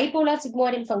called bipolar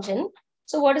sigmoidal function.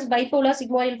 So what is bipolar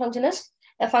sigmoidal function is?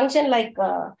 A function like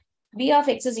b of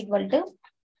x is equal to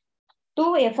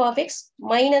 2f of x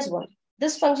minus 1.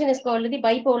 This function is called the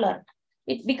bipolar.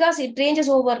 Because it ranges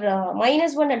over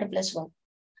 -1 and +1.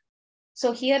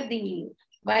 So here the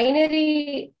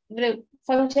binary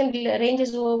function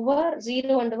ranges over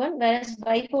 0 and 1, whereas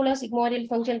bipolar sigmoidal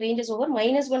function ranges over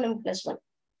 -1 and +1.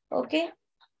 Okay.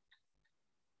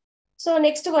 So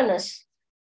next one is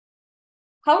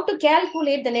how to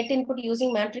calculate the net input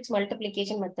using matrix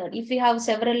multiplication method. If we have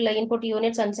several input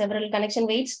units and several connection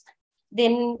weights,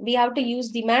 then we have to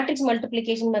use the matrix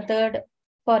multiplication method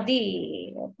for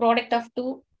the product of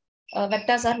two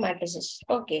vectors or matrices.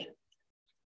 Okay.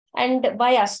 And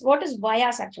bias. What is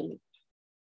bias actually?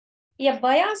 A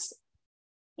bias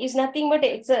is nothing but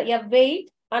it's a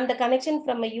weight on the connection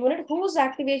from a unit whose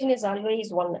activation is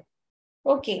always 1.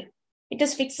 Okay. It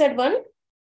is fixed one.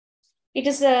 It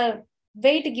is a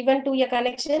weight given to a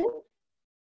connection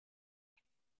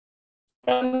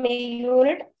from a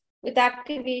unit with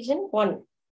activation 1.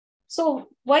 So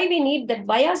why we need that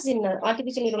bias in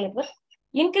artificial neural network?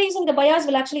 Increasing the bias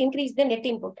will actually increase the net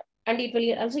input, and it will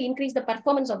also increase the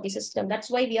performance of the system. That's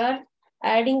why we are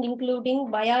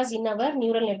including bias in our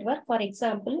neural network. For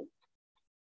example,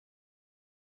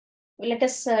 let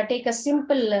us take a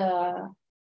simple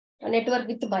network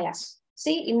with bias.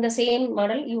 See, in the same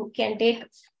model, you can take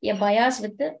a bias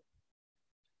with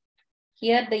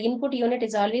here the input unit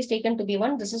is always taken to be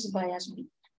 1. This is bias B.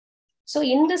 So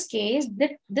in this case,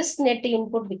 this net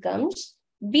input becomes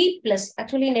B plus.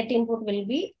 Actually, net input will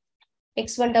be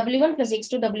x1 W1 plus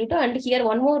x2 W2. And here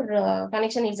one more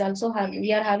connection is also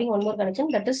we are having one more connection.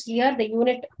 That is here the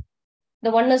unit,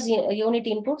 the one is unit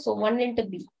input. So 1 into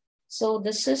B. So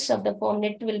this is of the form,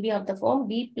 net will be of the form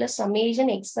B plus summation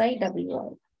xi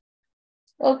W1.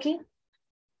 Okay.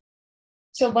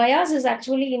 So bias is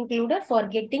actually included for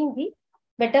getting the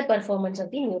better performance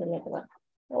of the neural network.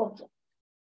 Okay.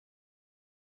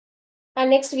 And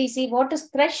next we see what is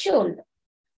threshold.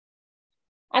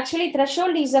 Actually,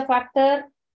 threshold is a factor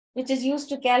which is used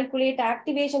to calculate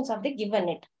activations of the given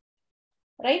net.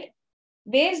 Right?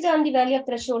 Based on the value of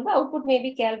threshold, the output may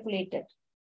be calculated.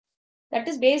 That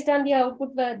is based on the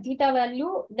output theta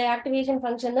value, the activation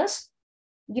function is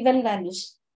given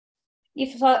values.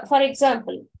 If, for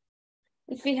example,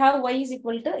 if we have y is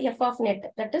equal to f of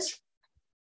net, that is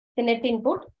the net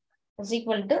input is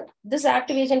equal to this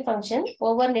activation function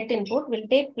over net input will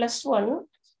take +1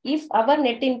 if our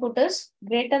net input is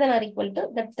greater than or equal to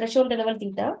the threshold level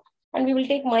theta, and we will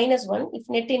take -1 if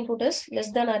net input is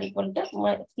less than or equal to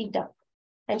theta.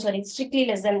 I'm sorry, strictly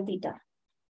less than theta.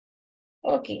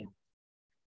 Okay.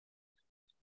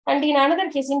 And in another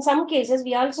case, in some cases,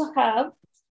 we also have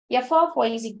f of y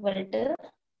is equal to,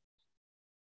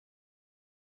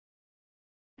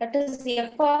 that is the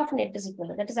f of net is equal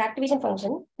to, that is activation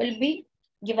function will be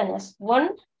given as 1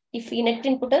 if net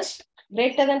input is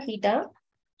greater than theta,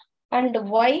 and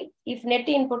y if net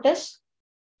input is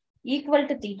equal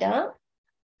to theta,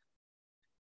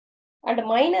 and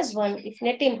 -1 if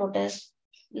net input is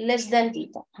less than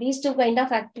theta. These two kind of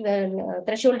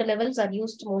threshold levels are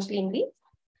used mostly in the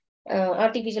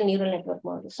artificial neural network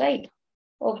models, right?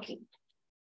 Okay.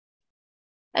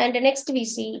 And next we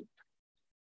see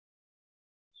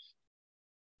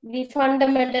the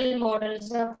fundamental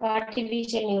models of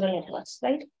artificial neural networks,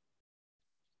 right?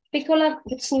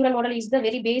 Piccola-Pitts neural model is the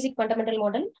very basic fundamental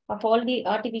model of all the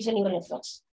artificial neural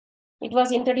networks. It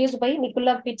was introduced by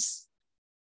Nicola-Pitts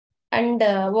and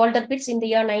Walter Pitts in the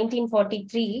year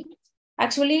 1943.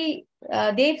 Actually,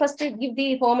 they first give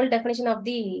the formal definition of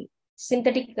the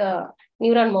synthetic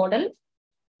neuron model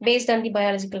based on the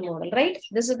biological model, right?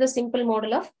 This is the simple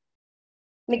model of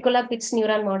Nicola-Pitts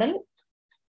neuron model.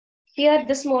 Here,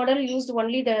 this model used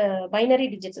only the binary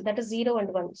digits, that is 0 and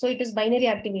 1. So it is binary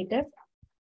activated.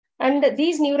 And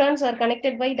these neurons are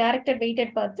connected by directed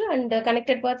weighted path, and the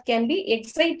connected path can be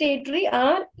excitatory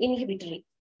or inhibitory.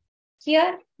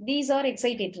 Here, these are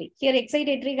excitatory. Here,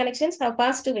 excitatory connections have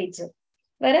positive weights,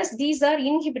 whereas these are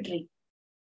inhibitory.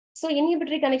 So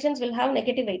inhibitory connections will have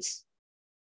negative weights.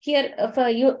 Here, for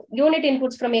unit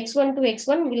inputs from x1 to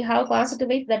x1 will have positive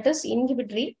weight, that is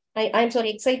inhibitory. I'm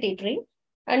sorry, excitatory.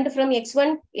 And from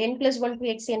x1 n plus 1 to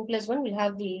xn plus 1 will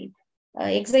have the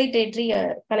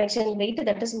excitatory connection weight,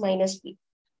 that is minus p.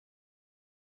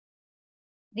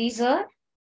 These are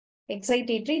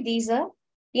excitatory, these are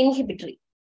inhibitory.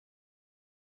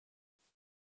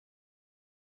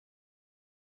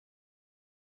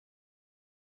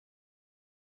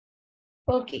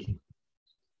 Okay.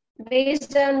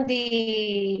 Based on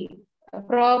the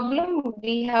problem,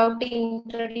 we have to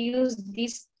introduce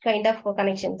this kind of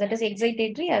connections, that is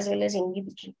excitatory as well as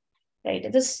inhibitory.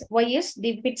 Right. This Y is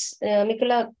the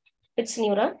Nicola-Pitts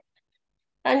neuron.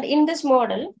 And in this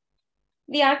model,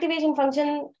 the activation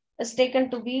function is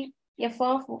taken to be f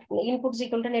of inputs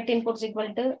equal to net inputs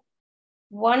equal to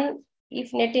 1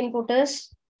 if net input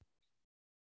is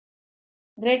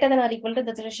greater than or equal to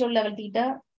the threshold level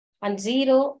theta, and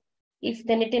 0 if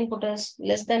the net input is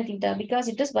less than theta. Because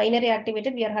it is binary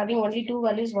activated, we are having only two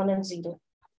values, 1 and 0.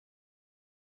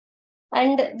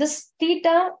 And this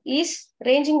theta is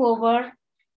ranging over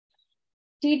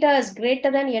theta is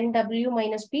greater than NW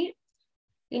minus P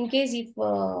in case if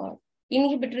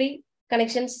inhibitory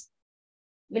connections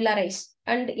will arise.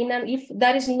 And if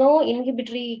there is no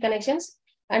inhibitory connections,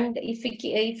 and if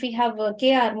we have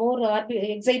K or more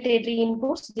excitatory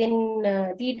inputs, then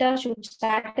theta should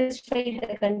satisfy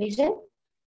the condition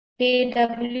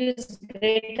KW is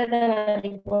greater than or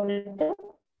equal to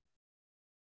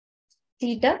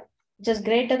theta, which is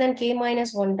greater than K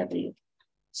minus 1W.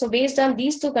 So based on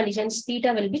these two conditions,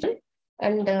 theta will be,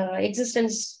 and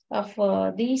existence of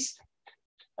these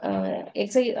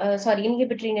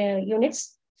inhibitory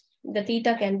units, the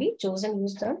theta can be chosen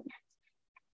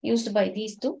used by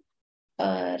these two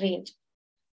range.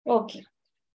 Okay.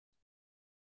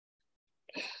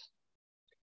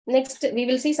 Next, we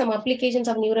will see some applications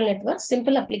of neural networks,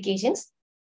 simple applications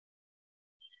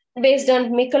based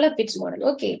on Nicola-Pitts model.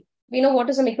 Okay, we know what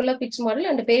is a Nicola-Pitts model,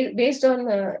 and based on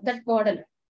that model,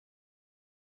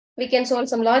 we can solve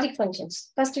some logic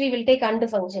functions. First, we will take AND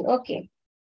function. Okay.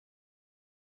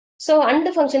 So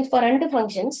AND functions, for AND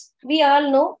functions, we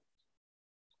all know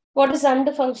what is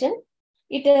AND function.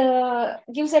 It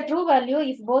gives a true value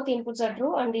if both inputs are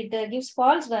true, and it gives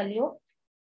false value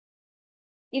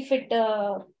if it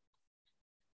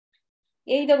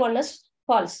either one is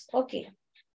false. Okay.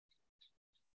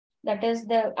 That is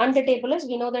the AND table is,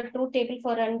 we know the truth table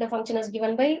for AND function is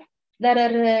given by, there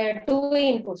are two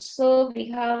inputs. So we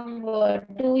have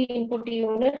two input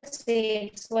units,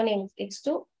 say x1 and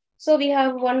x2. So we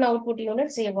have one output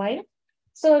unit, say y.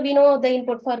 So we know the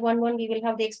input for 1, 1, we will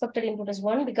have the expected input as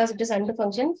 1 because it is AND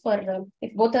function. For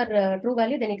if both are true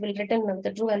value, then it will return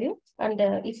the true value. And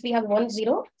if we have 1,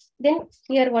 0, then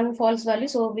here one false value.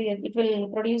 So it will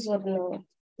produce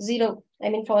 0, I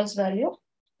mean false value.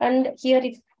 And here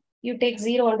if you take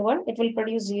 0 and 1, it will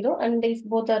produce 0. And if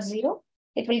both are 0,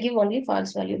 it will give only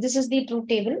false value. This is the truth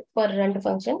table for AND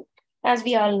function, as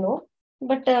we all know.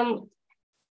 But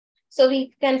so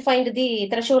we can find the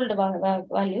threshold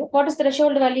value. What is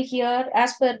threshold value here?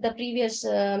 As per the previous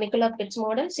Nicola-Pitts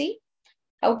model, see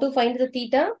how to find the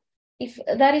theta. If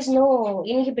there is no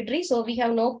inhibitory, so we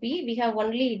have no P, we have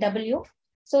only W.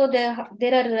 So there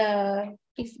are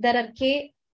if there are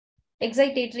K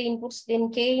excitatory inputs,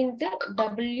 then K into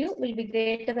W will be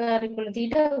greater than or equal to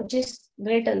theta, which is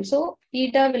greater. So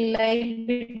theta will lie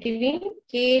between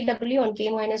KW and K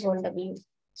minus 1W.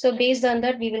 So based on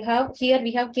that, we will have, here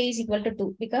we have K is equal to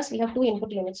 2 because we have two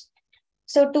input units.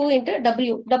 So 2 into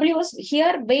W. W is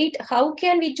here weight. How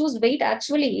can we choose weight?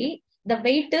 Actually, the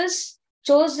weight is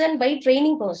chosen by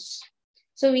training process.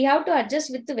 So we have to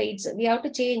adjust with the weights. We have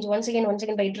to change once again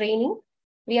by training.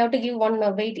 We have to give one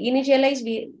weight.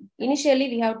 Initially,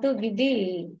 we have to give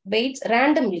the weights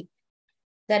randomly.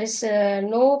 There is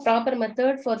no proper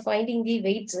method for finding the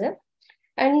weights.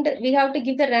 And we have to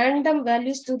give the random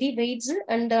values to the weights.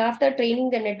 And after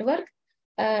training the network,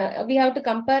 we have to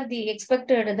compare the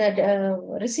expected,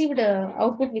 received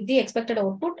output with the expected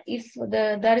output. If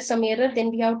there is some error,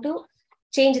 then we have to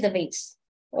change the weights.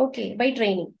 Okay, by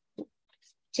training.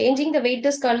 Changing the weight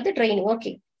is called the training.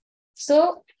 Okay.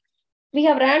 So we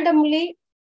have randomly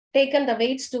taken the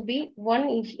weights to be 1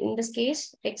 in this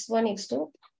case, x1,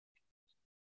 x2.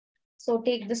 So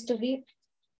take this to be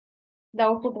the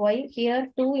output y, here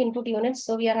 2 input units.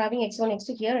 So we are having x1,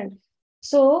 x2 here. And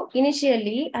so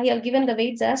initially I have given the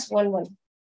weights as 1, 1.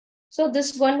 So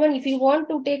this 1, 1, if you want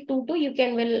to take 2, 2, you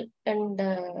can well, and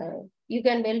you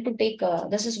can well to take,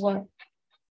 this is one.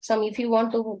 Some, if you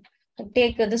want to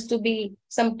take this to be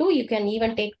some 2, you can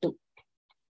even take 2.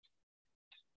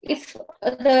 If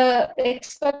the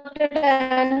expected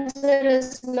answer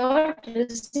is not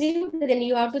received, then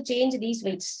you have to change these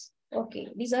weights. Okay,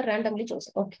 these are randomly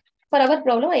chosen. Okay. For our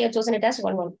problem, I have chosen it as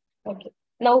 1, 1. Okay.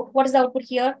 Now, what is the output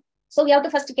here? So we have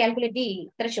to first calculate the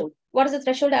threshold. What is the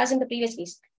threshold as in the previous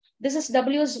case? This is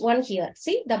W is 1 here.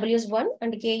 See, W is 1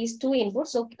 and K is 2 input.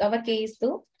 So our K is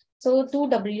 2. So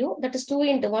 2W, that is 2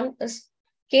 into 1 is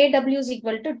KW is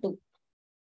equal to 2.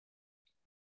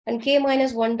 And K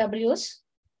minus 1W is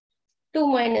 2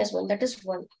 minus 1, that is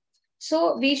 1.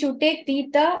 So we should take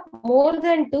theta more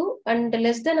than 2 and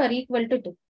less than or equal to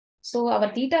 2. So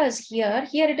our theta is here.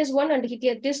 Here it is 1 and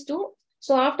here it is 2.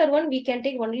 So after 1, we can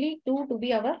take only 2 to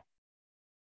be our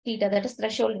theta, that is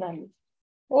threshold value.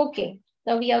 Okay,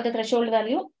 now we have the threshold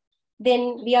value.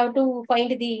 Then we have to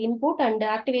find the input and the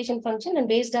activation function, and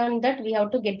based on that, we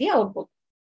have to get the output.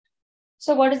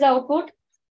 So what is the output?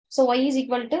 So y is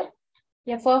equal to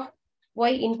f of y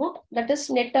input, that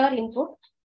is net or input.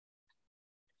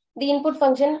 The input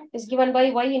function is given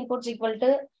by y inputs equal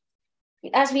to,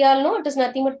 as we all know, it is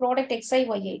nothing but product xi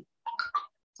yi.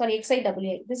 Sorry, xi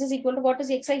wi. This is equal to what is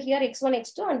xi here, x1,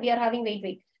 x2, and we are having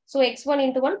weight. So x1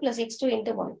 into 1 plus x2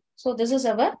 into 1. So this is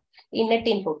our net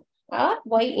input, or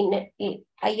y in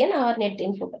or net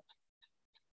input.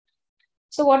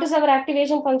 So what is our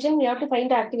activation function? We have to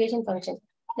find the activation function.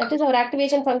 That is, our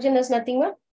activation function is nothing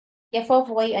but f of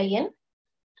y in.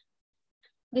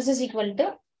 This is equal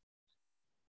to,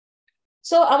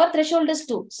 so our threshold is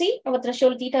 2. See, our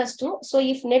threshold theta is 2. So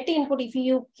if net input, if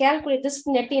you calculate this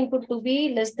net input to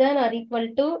be less than or equal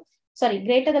to, sorry,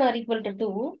 greater than or equal to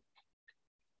 2,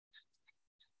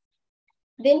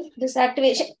 then this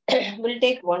activation will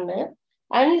take 1,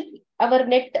 and our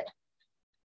net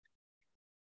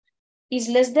is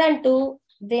less than 2,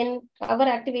 then our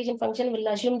activation function will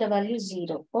assume the value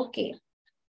 0. Okay.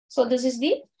 So this is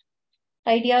the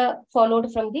idea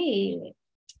followed from the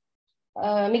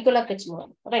Mikula-Fritz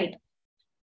model, right?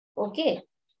 Okay.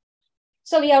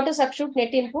 So we have to substitute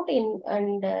net input in,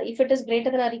 and if it is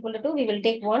greater than or equal to 2, we will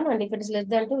take 1, and if it is less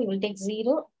than 2, we will take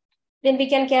 0. Then we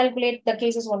can calculate the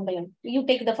cases one by one. You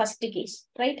take the first case,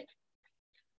 right?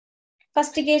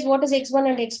 First case, what is x1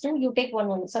 and x2? You take 1,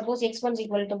 1. Suppose x1 is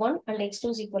equal to 1 and x2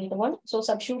 is equal to 1. So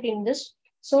substitute in this.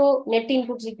 So net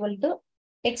input is equal to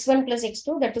x1 plus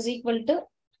x2, that is equal to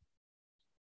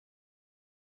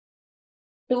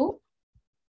 2.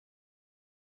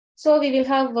 So we will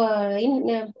have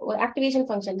activation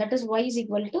function, that is y is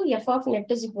equal to f of net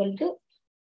is equal to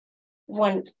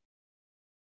 1.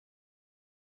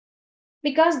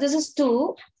 Because this is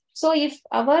 2, so if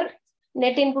our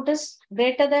net input is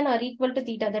greater than or equal to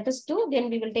theta, that is 2, then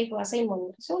we will take assign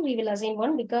 1. So we will assign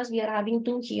 1 because we are having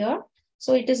 2 here.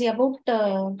 So it is about,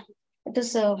 it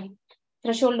is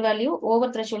threshold value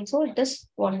over threshold, so it is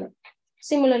 1.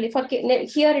 Similarly, for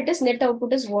here it is net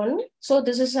output is 1. So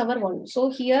this is our 1. So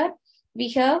here we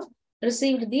have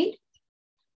received the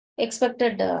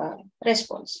expected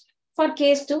response. For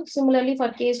case 2, similarly for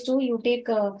case 2, you take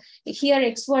here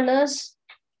x1 is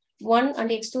 1 and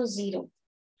x2 is 0.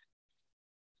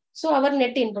 So our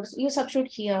net inputs, you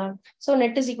substitute here. So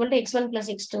net is equal to x1 plus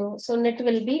x2. So net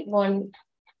will be 1.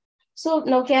 So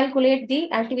now calculate the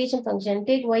activation function.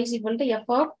 Take y is equal to f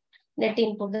of net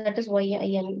input, that is y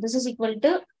in. This is equal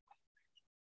to,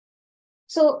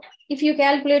 so if you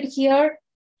calculate here,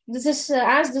 this is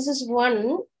as this is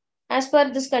 1, as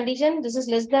per this condition, this is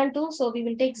less than 2, so we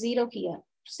will take 0 here.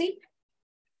 See,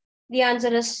 the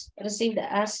answer is received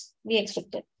as we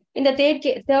expected. In the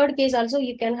third case also,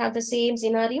 you can have the same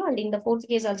scenario, and in the fourth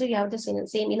case also, you have the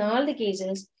same. In all the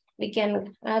cases, we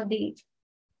can have the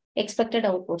expected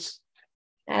outputs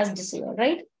as this,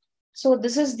 right? So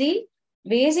this is the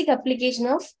basic application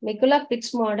of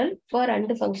Mikulak-Pitts model for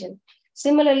AND function.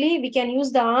 Similarly, we can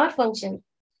use the OR function,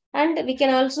 and we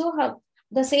can also have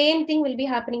the same thing will be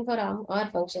happening for OR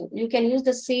function. You can use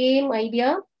the same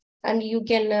idea and you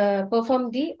can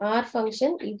perform the OR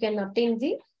function. You can obtain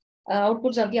the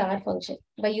outputs of the OR function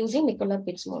by using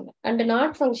Mikulak-Pitts model. And the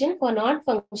NOT function, for NOT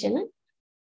function,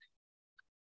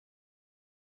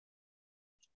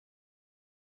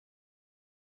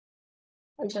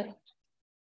 I'm sorry.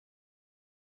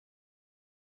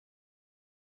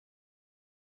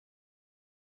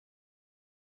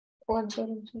 Oh, I'm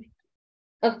sorry.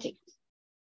 Okay.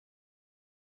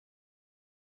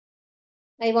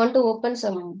 I want to open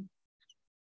some.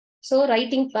 So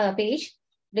writing page,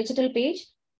 digital page.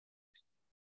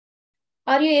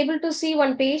 Are you able to see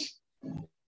one page?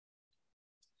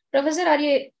 Professor, are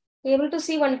you able to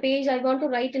see one page? I want to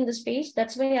write in this page.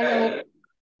 That's why I have opened.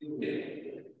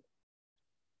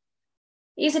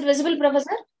 Is it visible,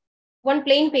 Professor? One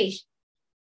plain page.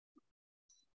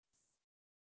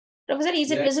 Professor,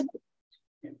 is it visible?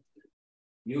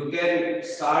 You can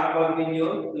start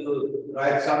continue to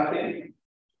write something.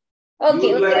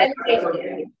 Okay, okay, I will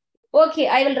write. Okay,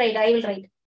 I will write. I will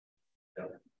write.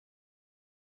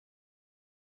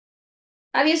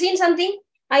 Have you seen something?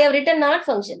 I have written NOT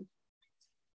function.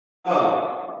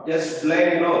 No, just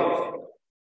plain note.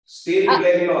 Still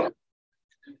plain note.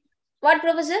 What,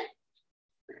 Professor?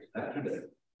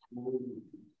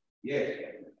 Yes.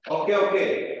 Okay,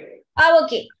 okay.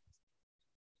 Okay.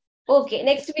 Okay,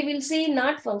 next we will see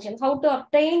NOT function. How to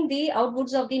obtain the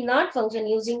outputs of the NOT function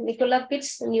using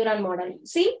Mikulak-Pitts neuron model.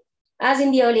 See, as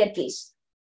in the earlier case.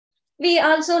 We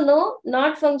also know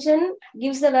NOT function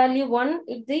gives the value 1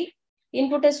 if the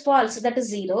input is false, that is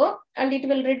 0, and it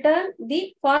will return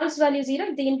the false value 0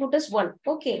 if the input is 1.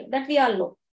 Okay, that we all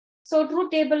know. So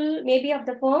truth table may be of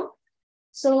the form.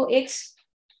 So X,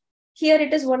 here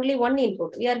it is only one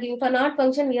input. We are giving for NOT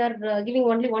function, we are giving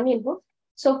only one input.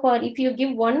 So for if you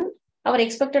give 1, our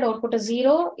expected output is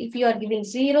 0. If you are giving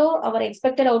 0, our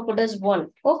expected output is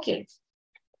 1. Okay.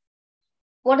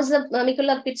 What is the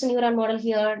Mikulak-Pitts neuron model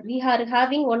here? We are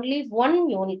having only one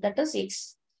unit, that is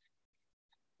X.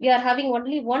 We are having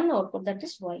only one output, that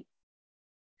is Y.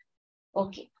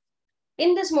 Okay.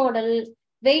 In this model,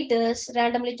 weight is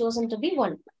randomly chosen to be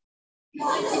 1.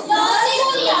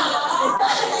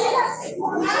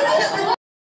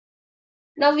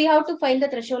 Now we have to find the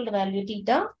threshold value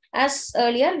theta. As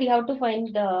earlier, we have to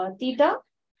find the theta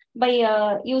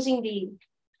by using the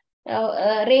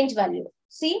range value.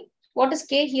 See, what is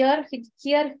K here?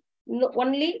 Here,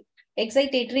 only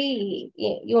excitatory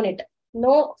unit,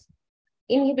 no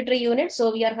inhibitory unit.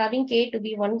 So we are having K to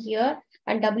be 1 here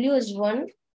and W is 1.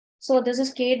 So this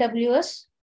is KW is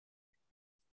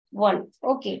 1.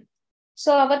 Okay.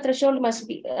 So our threshold must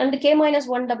be, and K minus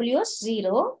 1 W is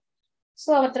 0.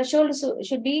 So our threshold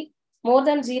should be more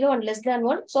than 0 and less than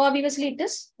 1. So obviously it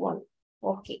is 1.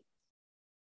 Okay.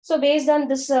 So based on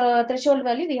this threshold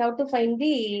value, we have to find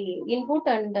the input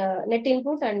and net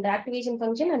input and activation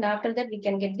function. And after that, we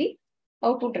can get the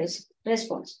output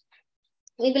response.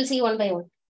 We will see one by one.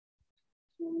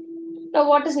 Now,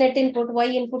 what is net input? Y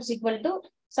input is equal to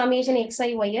summation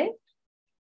xi yi.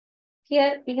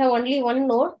 Here we have only one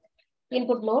node,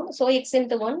 input node. So x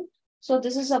into 1. So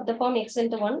this is of the form x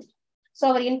into 1. So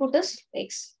our input is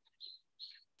x.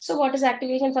 So what is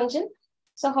activation function?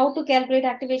 So how to calculate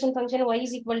activation function? Y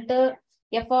is equal to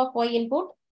f of y input.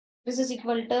 This is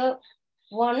equal to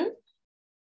 1.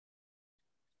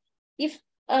 If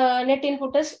net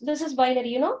input is, this is binary,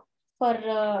 you know, but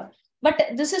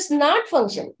this is not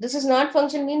function. This is not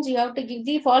function means you have to give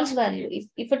the false value.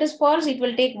 If it is false, it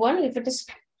will take 1. If it is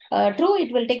true,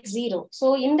 it will take 0.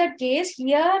 So in that case,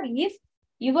 here, if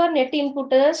your net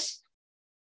input is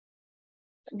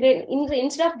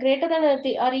instead of greater than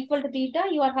or equal to theta,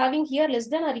 you are having here less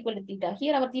than or equal to theta.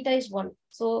 Here our theta is 1.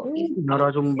 So if net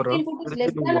input is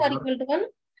less than or equal to 1,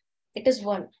 it is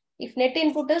 1. If net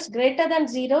input is greater than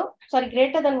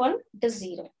 1, it is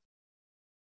 0.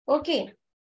 Okay.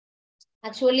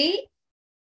 Actually,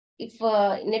 if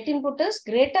net input is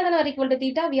greater than or equal to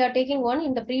theta, we are taking 1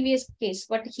 in the previous case.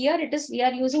 But here it is, we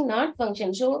are using NOT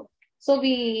function. So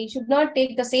we should not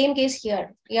take the same case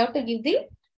here. We have to give the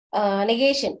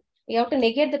negation. We have to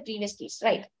negate the previous case,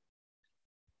 right?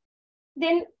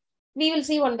 Then we will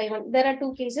see one by one. There are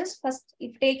two cases. First,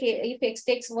 if x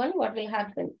takes 1, what will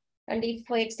happen? And if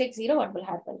x takes 0, what will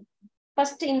happen?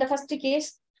 First, in the first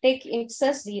case, take x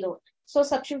as 0. So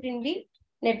substitute in the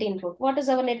net input. What is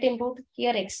our net input?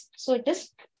 Here x. So it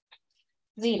is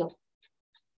 0.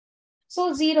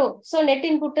 So 0. So net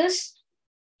input is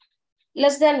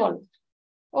less than 1.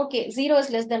 Okay, 0 is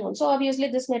less than 1. So obviously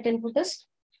this net input is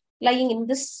lying in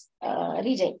this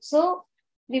region. So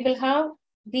we will have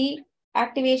the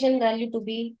activation value to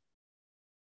be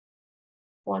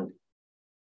 1.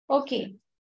 Okay.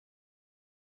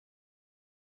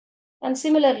 And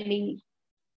similarly,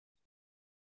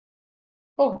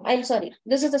 oh, I'm sorry.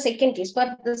 This is the second case.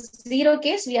 For the 0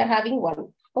 case, we are having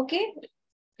 1. Okay.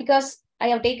 Because I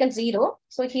have taken 0.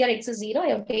 So here x is 0. I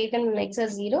have taken x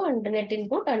as 0 and net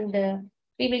input, and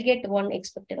we will get 1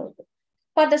 expected output.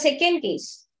 For the second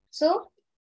case, so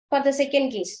for the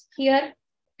second case, here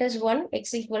it is 1,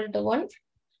 x equal to 1.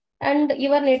 And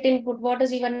your net input, what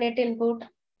is your net input?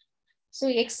 So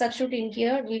x substitute in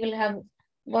here, we will have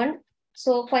 1.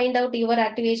 So find out your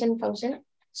activation function.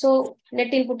 So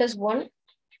net input is 1,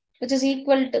 which is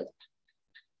equal to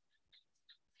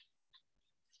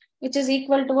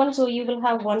 1. So you will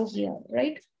have 1 here,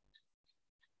 right?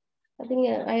 I think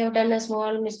I have done a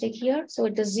small mistake here. So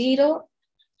it is 0.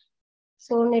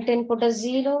 So net input is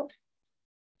 0.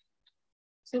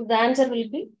 So the answer will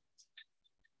be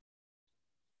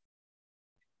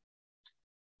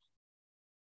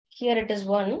here it is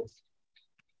 1.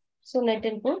 So net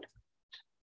input.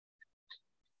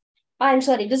 I'm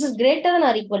sorry, this is greater than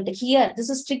or equal to. Here, this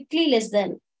is strictly less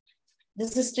than.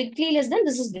 This is strictly less than,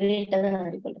 this is greater than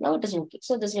or equal to. Now it is okay.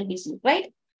 So this will be C,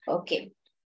 right? Okay.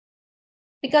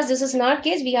 Because this is not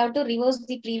case, we have to reverse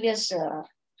the previous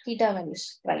theta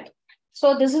values, right?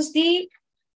 So this is the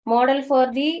model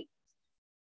for the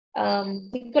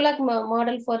Nicolak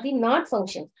model for the not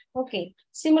function. Okay.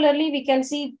 Similarly, we can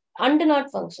see and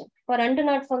not function. For and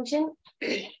not function,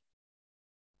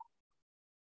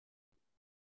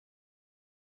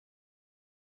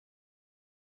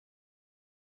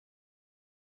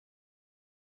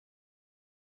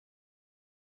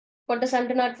 what is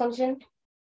and not function?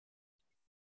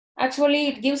 Actually,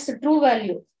 it gives the true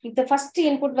value. If the first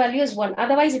input value is 1,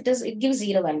 otherwise it gives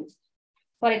 0 value.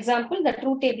 For example, the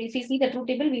truth table, if we see the truth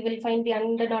table, we will find the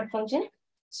and not function.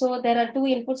 So there are 2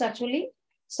 inputs actually.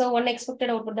 So 1 expected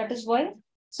output, that is why.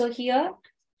 So here,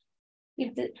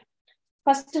 if the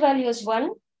first value is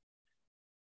 1,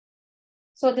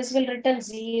 so this will return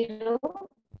 0.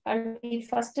 And if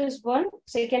first is 1,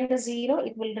 second is 0,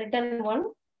 it will return 1.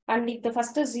 And if the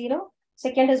first is 0,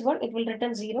 second is 1, it will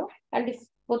return 0. And if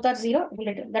both are 0, it will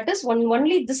return. That is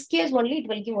only this case only it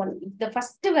will give 1. If the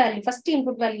first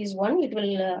input value is 1, it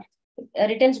will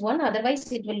returns 1. Otherwise,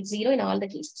 it will 0 in all the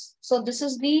cases. So this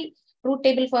is the truth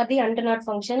table for the and not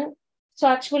function. So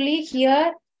actually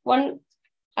here one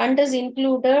and is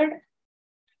included.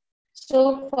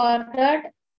 So for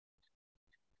that,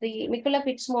 the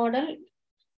Nicola-Pitts model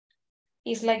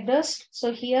is like this.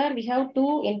 So here we have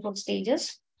 2 input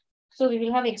stages. So we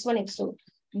will have x1, x2.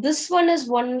 This one is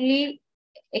only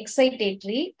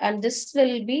excitatory and this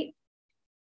will be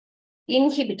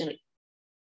inhibitory.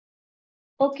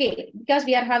 Okay, because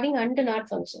we are having and not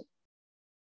function.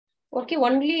 Okay,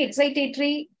 only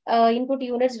excitatory input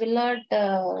units will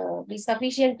not be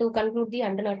sufficient to conclude the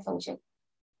and not function.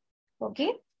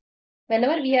 Okay,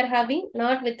 whenever we are having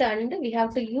not with the and, we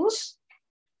have to use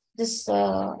this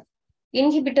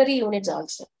inhibitory units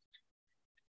also.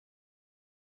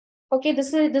 Okay,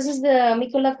 this is the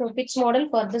Nicola-Pitts model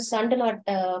for this and not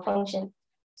function.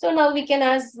 So now we can,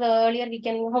 as earlier, we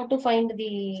can how to find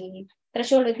the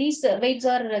threshold. These weights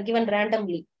are given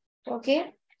randomly.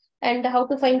 Okay, and how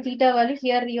to find theta value?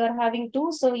 Here you are having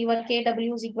 2, so your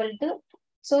kW is equal to.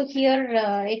 So here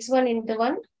x1 into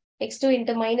 1, x2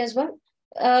 into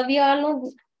 -1. We all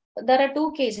know there are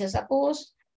 2 cases.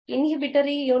 Suppose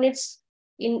inhibitory units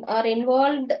are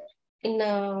involved in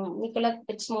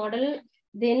Nicola-Pitts model,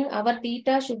 then our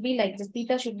theta should be like this.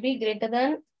 Theta should be greater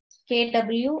than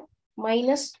kW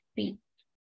minus P.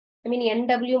 I mean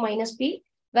NW minus P,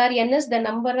 where N is the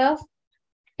number of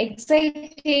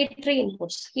excitatory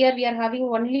inputs. Here we are having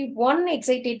only 1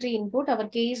 excitatory input. Our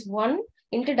K is 1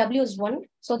 into W is 1.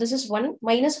 So this is 1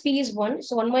 minus P is 1.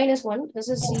 So 1 minus 1, this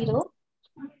is 0.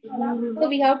 So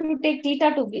we have to take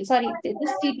theta to be, sorry,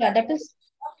 this theta, that is,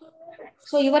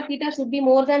 so your theta should be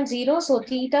more than 0. So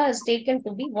theta is taken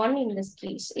to be 1 in this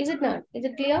case. Is it not? Is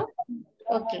it clear?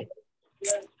 Okay.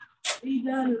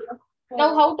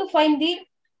 Now how to find the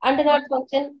and not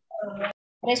function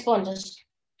responses?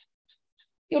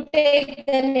 You take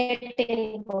the net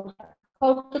input.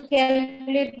 How to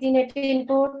calculate the net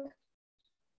input?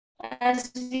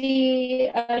 As we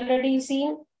already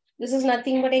seen, this is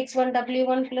nothing but x1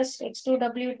 w1 plus x2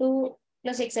 w2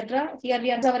 plus etc. Here we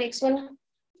have our x1.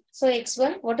 So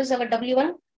x1, what is our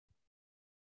w1?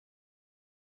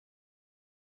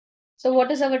 So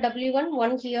what is our w1?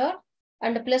 1 here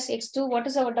and plus x2. What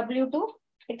is our w2?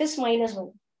 It is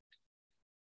 -1.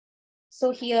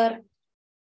 So here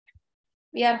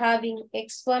we are having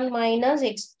x1 minus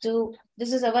x2.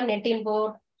 This is our net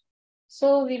input.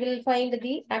 So we will find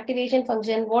the activation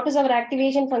function. What is our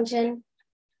activation function?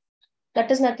 That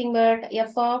is nothing but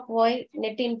f of y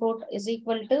net input is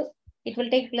equal to, it will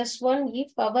take +1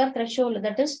 if our threshold,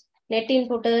 that is net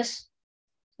input, is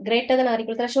greater than or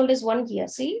equal, threshold is 1 here.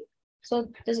 See?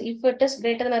 So this, if it is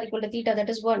greater than or equal to theta, that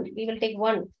is 1, we will take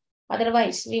 1.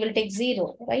 Otherwise, we will take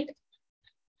 0, right?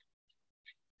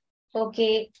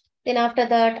 Okay. Then after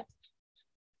that,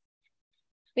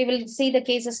 we will see the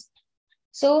cases.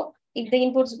 So if the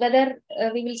inputs, whether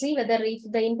we will see whether if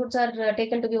the inputs are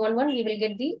taken to be 1, 1, we will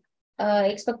get the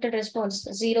expected response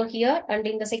 0 here. And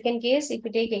in the second case, if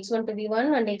we take x1 to be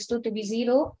 1 and x2 to be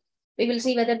 0, we will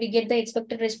see whether we get the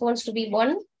expected response to be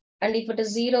 1. And if it is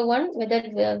 0, 1,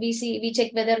 whether we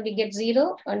check whether we get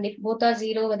 0. And if both are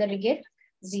 0, whether we get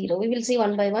 0. We will see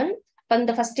one by one. From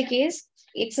the first case,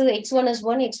 x1 is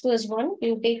 1, x2 is 1.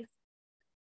 You take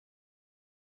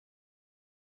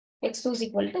x2 is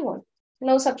equal to 1.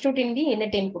 Now substitute in the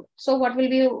net input. So what will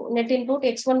be net input?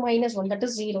 x1 minus 1, that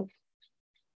is 0.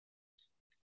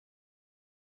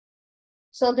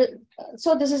 So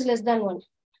this is less than 1.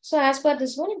 So as per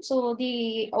this one, so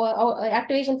the our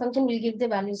activation function will give the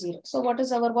value 0. So what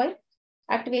is our y?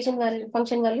 Activation value,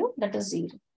 function value, that is 0.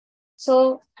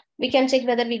 So we can check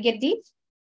whether we get the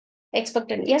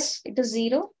expected. Yes, it is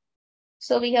 0.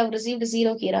 So we have received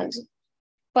 0 here also.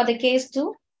 For the case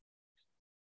 2,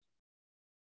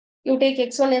 you take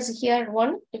x1 is here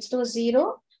 1, x2 is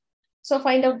 0. So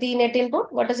find out the net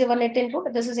input. What is your net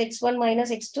input? This is x1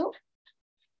 minus x2.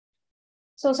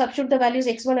 So substitute the values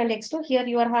x1 and x2. Here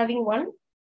you are having 1.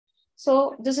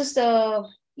 So this is the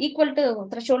equal to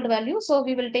threshold value. So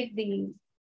we will take the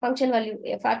function value,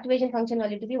 f activation function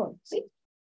value to be 1. See,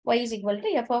 y is equal to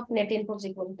f of net input is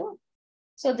equal to.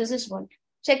 So this is 1.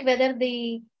 Check whether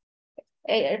the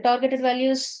targeted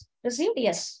value is received.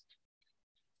 Yes.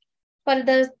 For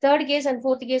the third case and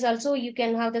fourth case also, you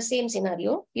can have the same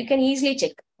scenario. You can easily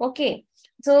check. Okay.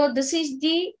 So this is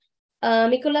the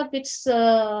Mikulov-Pitts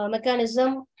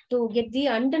mechanism to get the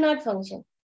under-not function.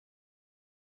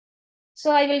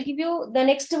 So I will give you the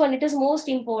next one. It is most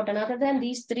important. Other than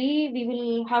these three, we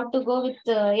will have to go with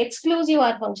exclusive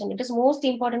OR function. It is most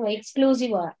important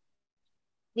exclusive OR.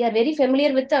 We are very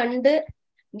familiar with the AND,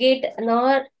 GATE,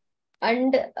 NOR,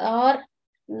 AND, OR,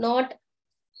 NOT,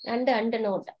 and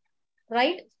not.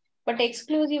 Right? But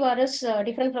exclusive OR is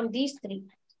different from these three.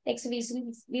 Next,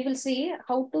 we will see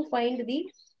how to find the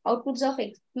outputs of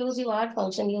exclusive OR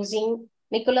function using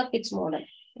Mikulov-Pitts model.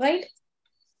 Right?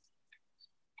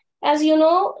 As you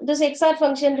know, this XOR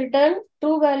function return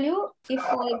true value if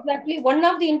exactly one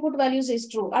of the input values is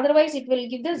true. Otherwise, it will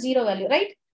give the 0 value,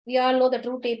 right? We all know the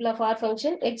true table of OR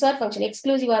function, XOR function,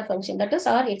 exclusive OR function. That is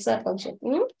our XOR function.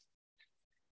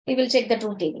 We will check the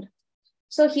true table.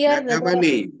 So here,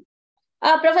 Nagamani,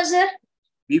 Professor.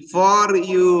 Before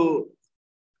you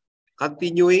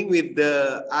continuing with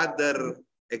the other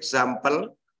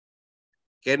example,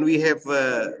 can we have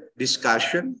a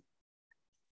discussion?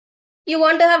 You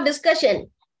want to have discussion?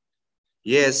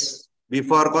 Yes.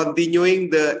 Before continuing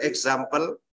the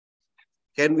example,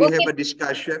 can we have a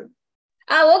discussion?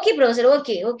 Okay, Professor.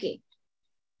 Okay.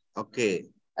 Okay.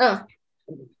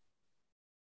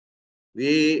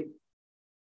 We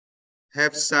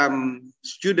have some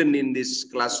student in this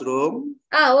classroom.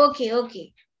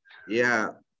 Okay. Yeah.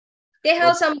 They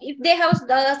have some, if they have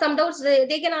some doubts,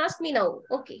 they can ask me now.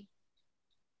 Okay.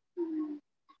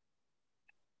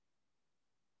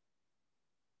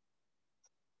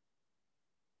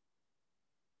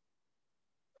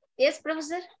 Yes,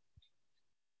 Professor.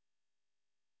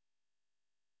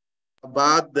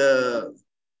 About the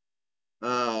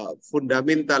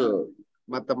fundamental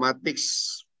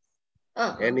mathematics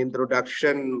and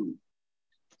introduction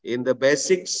in the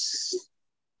basics.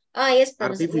 Yes,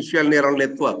 Professor. Artificial neural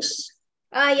networks.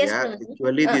 Yes, yeah, Professor.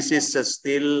 Actually, this is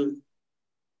still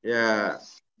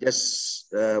just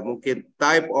mungkin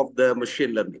type of the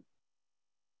machine learning.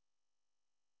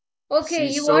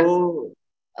 Okay, you want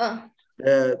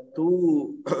the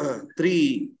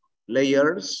 3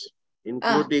 layers,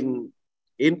 including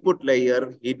input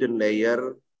layer, hidden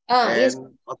layer, and yes.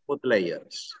 output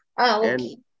layers. Okay. And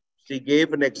she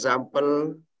gave an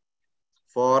example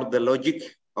for the logic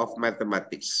of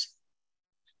mathematics.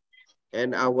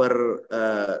 And our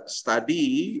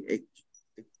study,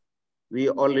 we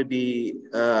already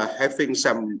having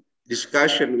some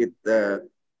discussion with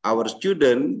our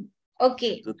student.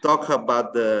 Okay. To talk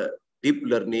about the deep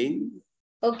learning.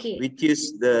 Okay. Which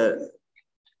is the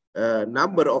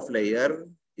number of layer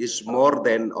is more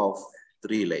than of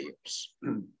 3 layers.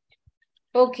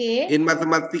 Okay. In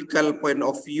mathematical point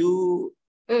of view,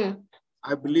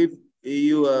 I believe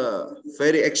you are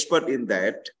very expert in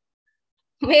that.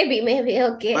 Maybe,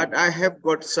 okay. But I have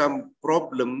got some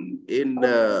problem in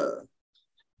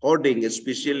coding,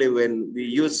 especially when we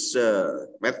use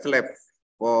MATLAB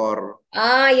for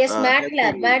yes,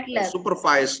 MATLAB.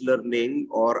 supervised learning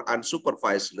or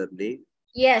unsupervised learning.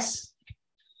 Yes.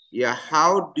 Yeah,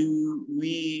 how do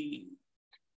we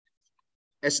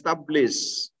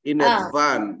establish in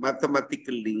advance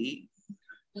mathematically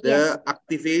the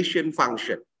activation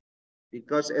function?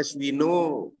 Because as we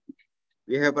know,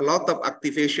 we have a lot of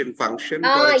activation function.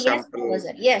 For example,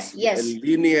 yes, a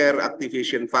linear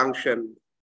activation function,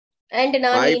 and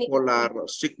bipolar,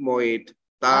 sigmoid,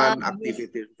 tan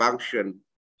activation function.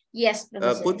 Yes,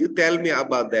 could you tell me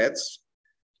about that?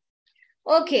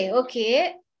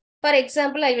 Okay. For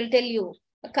example, I will tell you.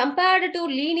 Compared to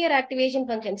linear activation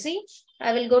function, see,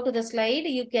 I will go to the slide.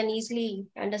 You can easily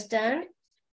understand.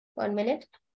 1 minute.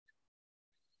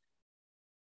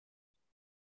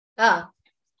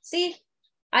 See,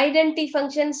 identity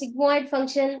function, sigmoid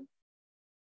function,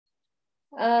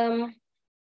 and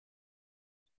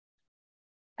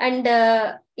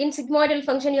in sigmoidal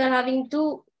function, you are having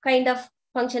two kind of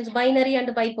functions, binary and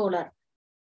bipolar.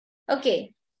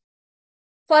 Okay.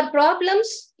 For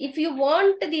problems, if you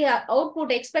want the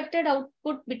expected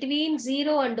output between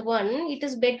 0 and 1, it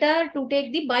is better to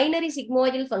take the binary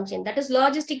sigmoidal function, that is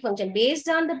logistic function. Based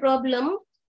on the problem,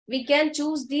 we can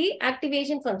choose the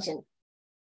activation function.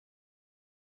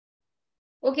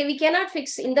 Okay, we cannot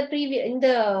fix in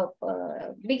the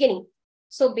beginning.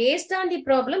 So based on the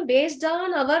problem, based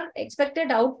on our expected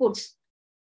outputs,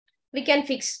 we can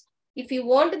fix. If you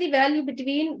want the value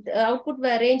between the output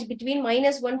range between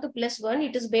 -1 to +1,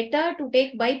 it is better to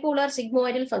take bipolar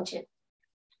sigmoidal function.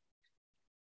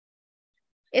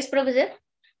 Yes, Professor?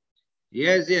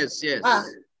 Yes.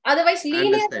 Otherwise,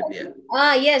 linear.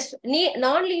 Yes.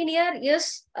 Non-linear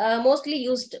is mostly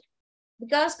used.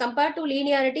 Because compared to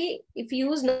linearity, if you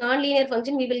use non-linear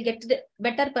function, we will get the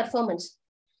better performance.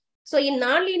 So in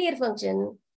non-linear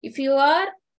function, if you are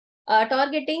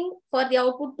targeting for the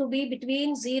output to be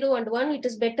between 0 and 1, it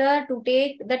is better to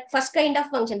take that first kind of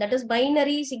function, that is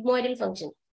binary sigmoidal function.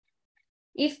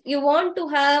 If you want to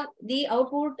have the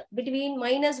output between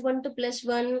 -1 to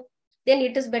 +1, then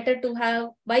it is better to have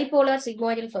bipolar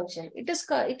sigmoidal function. It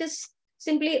is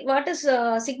simply, what is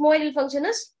sigmoidal function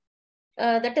is?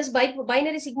 That is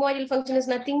binary sigmoidal function is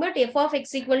nothing but f of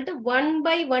x equal to 1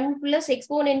 by 1 plus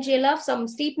exponential of some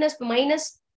steepness minus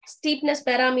steepness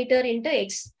parameter into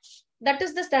x. That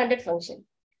is the standard function.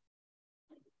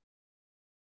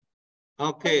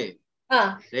 Okay.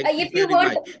 If you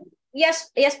want, yes,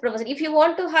 Professor. If you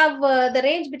want to have the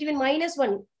range between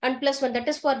 -1 and +1, that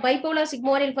is for bipolar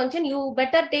sigmoidal function, you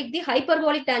better take the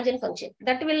hyperbolic tangent function.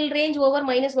 That will range over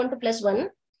 -1 to +1.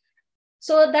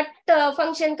 So that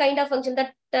function,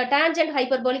 that tangent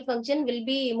hyperbolic function will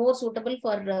be more suitable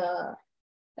for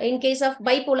in case of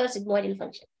bipolar sigmoidal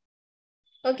function.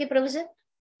 Okay, Professor?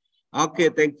 Okay,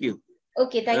 thank you.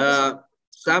 Okay, thank you.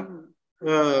 Some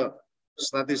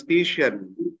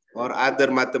statistician or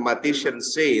other mathematicians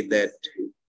say that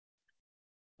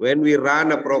when we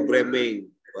run a programming,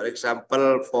 for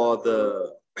example, for the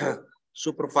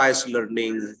supervised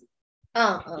learning,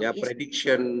 yes.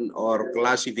 prediction or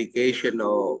classification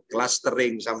or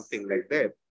clustering, something like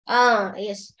that.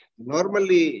 Yes.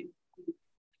 Normally,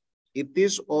 it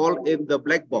is all in the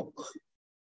black box.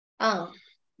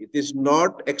 It is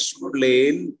not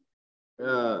explained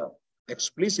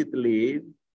explicitly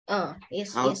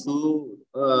how to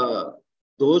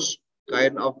those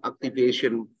kind of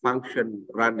activation function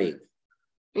running.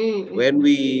 When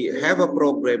we have a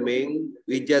programming,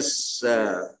 we just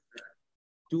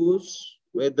choose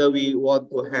whether we want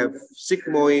to have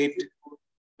sigmoid,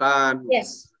 tan,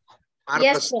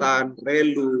 Arcastan,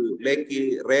 ReLU,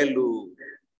 ReLU,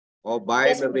 or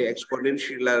binary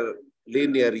exponential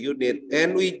linear unit,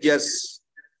 and we just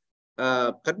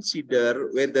consider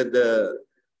whether the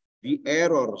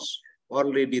errors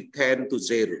already tend to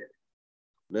 0.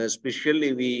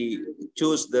 Especially we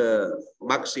choose the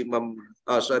maximum,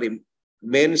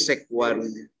 main sec1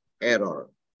 error.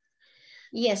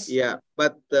 Yes. Yeah,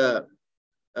 but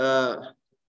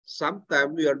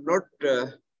sometimes we are not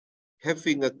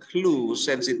having a clue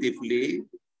sensitively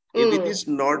if it is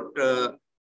not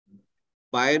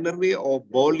binary or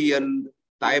Boolean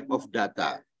type of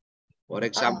data. For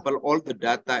example, all the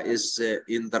data is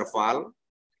interval.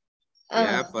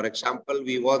 For example,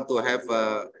 we want to have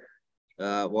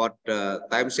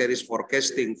time series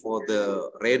forecasting for the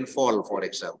rainfall, for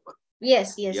example.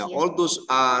 Yes. All those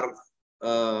are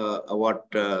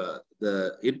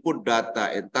the input data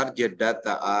and target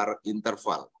data are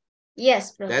interval.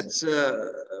 Yes, Professor. That's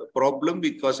a problem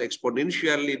because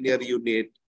exponential linear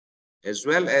unit as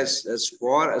well as a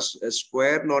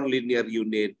square nonlinear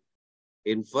unit,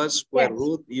 inverse square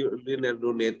root linear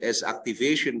unit as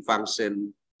activation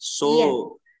function,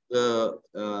 so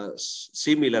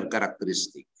similar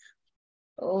characteristic.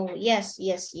 Oh, yes,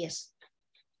 yes, yes.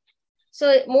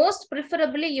 So most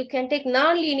preferably you can take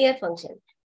non-linear function,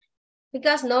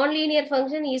 because non-linear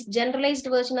function is generalized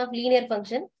version of linear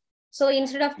function. So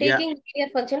instead of taking linear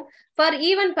function, for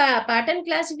even pattern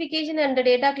classification and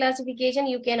data classification,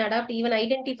 you can adopt even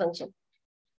identity function.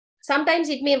 Sometimes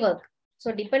it may work.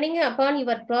 So depending upon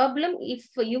your problem, if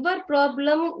your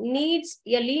problem needs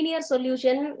a linear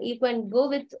solution, you can go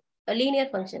with a linear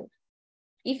function.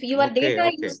 If your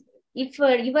data is, if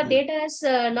your data has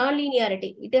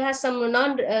non-linearity, it has some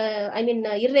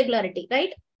irregularity,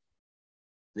 right?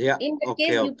 Yeah. In that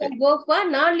case, you can go for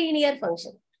non-linear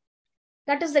function.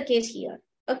 That is the case here.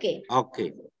 Okay.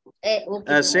 Okay.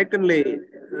 Okay. Secondly,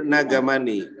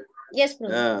 Nagamani. Yes,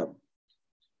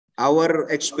 our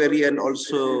experience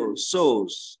also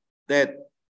shows that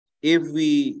if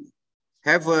we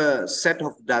have a set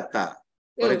of data,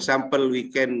 for example, we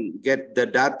can get the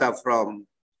data from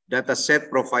data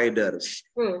set providers.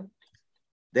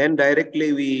 Then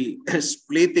directly we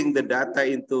splitting the data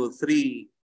into three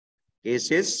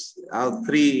cases,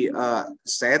 three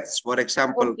sets, for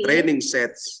example, training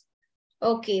sets.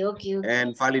 Okay.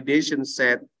 And validation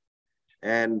set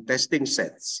and testing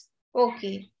sets.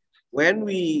 Okay. When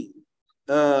we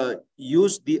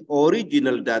use the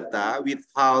original data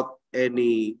without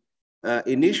any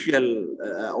initial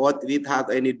or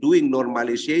without any doing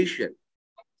normalization,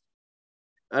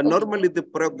 normally the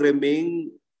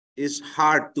programming is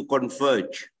hard to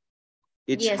converge.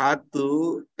 It's hard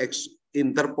to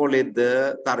interpolate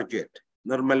the target.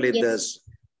 Normally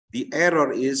the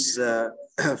error is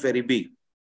very big.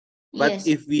 But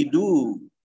if we do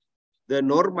the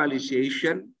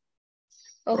normalization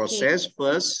process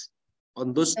first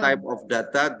on those type of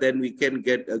data, then we can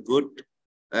get a good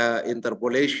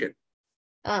interpolation.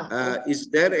 Is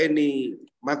there any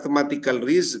mathematical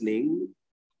reasoning?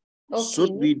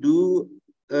 Should we do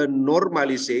a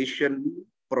normalization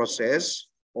process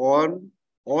on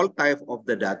all type of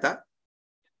the data?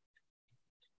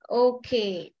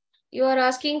 Okay. You are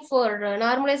asking for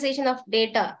normalization of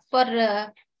data for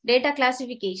data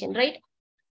classification, right?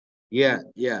 Yeah.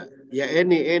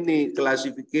 Any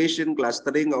classification,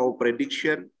 clustering, or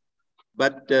prediction,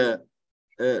 but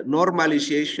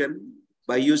normalization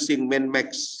by using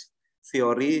min-max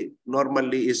theory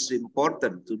normally is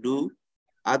important to do.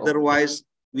 Otherwise,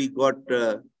 we got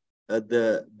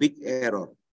the big error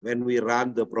when we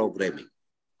run the programming.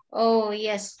 Oh,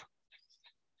 yes.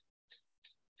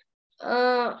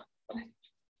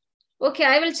 Okay,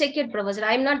 I will check it, Professor.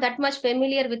 I'm not that much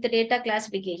familiar with the data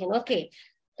classification. Okay.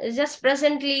 Just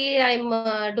presently,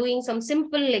 I'm doing some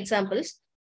simple examples.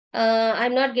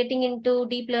 I'm not getting into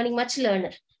deep learning, much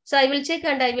learner. So I will check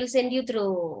and I will send you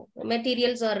through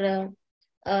materials or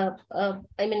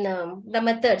the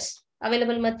methods,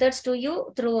 available methods to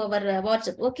you through our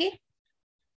WhatsApp. Okay.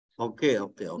 Okay.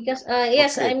 Because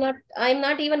yes, I'm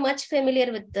not even much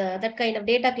familiar with that kind of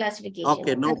data classification.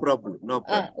 Okay, no problem.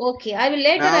 Okay, I will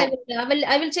later. Now,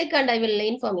 I will check and I will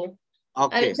inform you.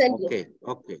 Okay. I will send you.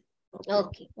 Okay.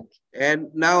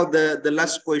 And now the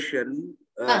last question,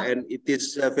 and it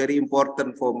is very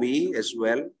important for me as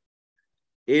well.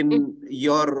 In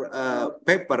your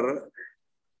paper,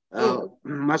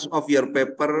 much of your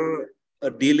paper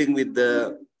dealing with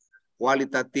the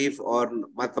qualitative or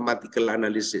mathematical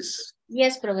analysis.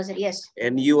 Yes, Professor, yes.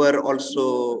 And you are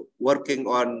also working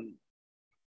on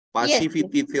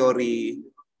passivity theory,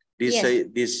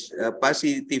 this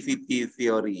passivity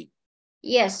theory.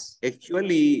 Yes.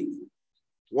 Actually,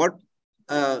 what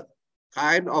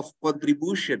kind of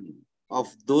contribution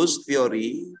of those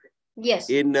theory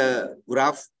in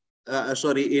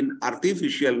in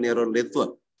artificial neural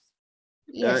network?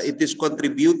 It is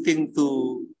contributing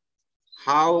to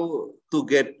how to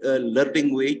get a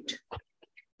learning weight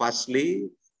fastly,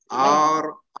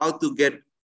 or how to get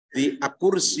the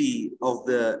accuracy of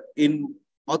the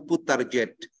output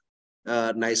target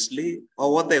nicely,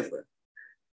 or whatever.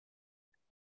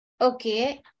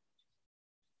 Okay.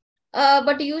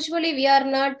 But usually we are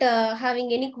not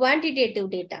having any quantitative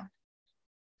data.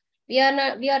 We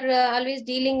are always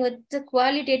dealing with the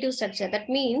qualitative structure. That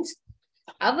means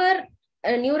our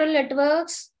neural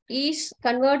networks is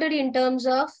converted in terms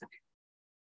of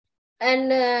an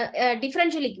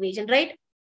differential equation, right?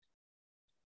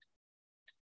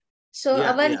 So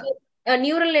a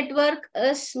neural network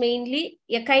is mainly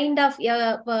a kind of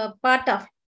part of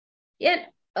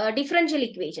a differential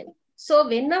equation. So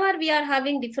whenever we are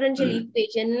having differential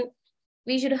equation,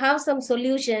 we should have some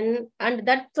solution, and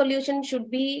that solution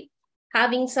should be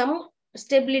having some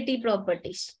stability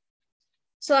properties.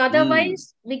 So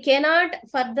otherwise, we cannot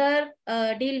further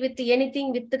deal with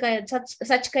anything with the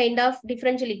such kind of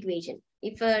differential equation.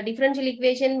 If a differential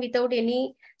equation without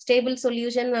any stable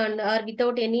solution and or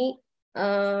without any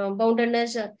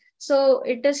boundedness, so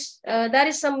it is there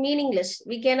is some meaningless.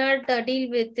 We cannot deal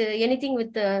with anything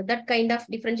with that kind of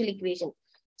differential equation.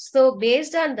 So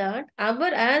based on that,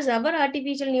 as our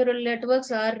artificial neural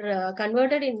networks are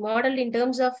converted in modeled in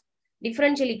terms of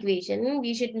differential equation,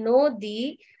 we should know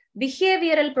the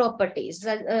behavioral properties,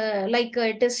 like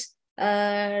it is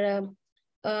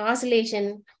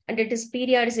oscillation, and it is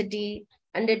periodicity,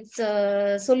 and its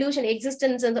solution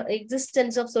existence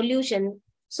of solution.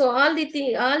 So all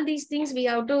these things we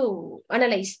have to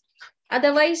analyze.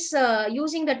 Otherwise,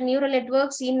 using that neural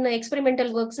networks in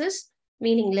experimental works is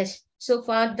meaningless. So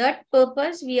for that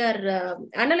purpose, we are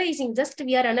analyzing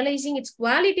its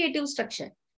qualitative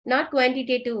structure, not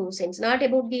quantitative sense, not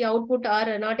about the output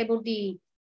or not about the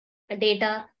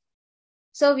data.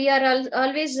 So we are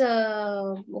always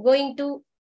going to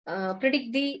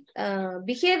predict the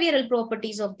behavioral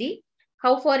properties of the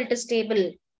how far it is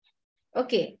stable.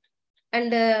 Okay.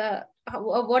 And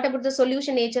what about the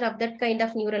solution nature of that kind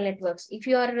of neural networks? If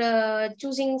you are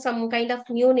choosing some kind of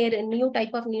new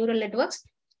type of neural networks,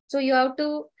 so you have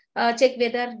to check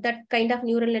whether that kind of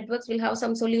neural networks will have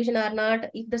some solution or not.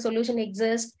 If the solution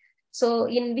exists, so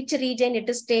in which region it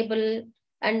is stable,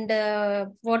 and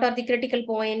what are the critical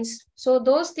points. So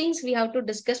those things we have to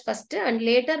discuss first, and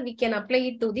later we can apply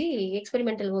it to the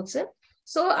experimental works.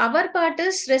 So our part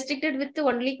is restricted with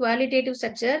only qualitative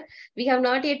structure. We have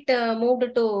not yet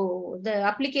moved to the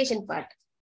application part.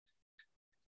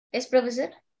 Yes,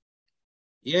 Professor?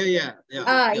 Yeah.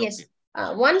 Yes. Okay.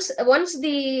 Once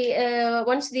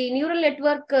the neural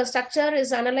network structure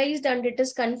is analyzed and it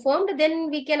is confirmed, then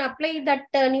we can apply that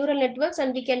neural networks,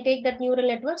 and we can take that neural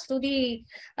networks to the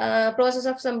process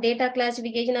of some data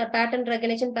classification or pattern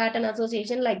recognition, pattern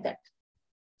association, like that.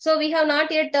 So we have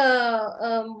not yet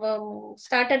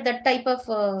started that type of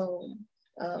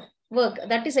work.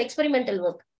 That is experimental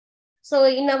work. So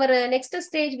in our next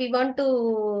stage, we want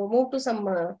to move to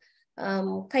some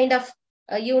kind of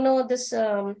this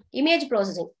image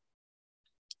processing.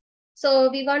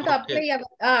 So we want to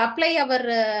apply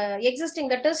our existing,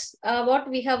 that is what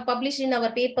we have published in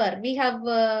our paper. We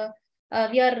are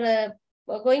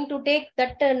going to take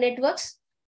that networks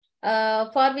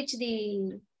for which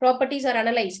the properties are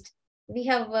analyzed. We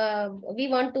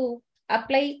want to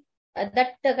apply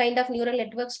that kind of neural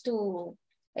networks to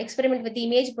experiment with the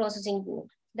image processing,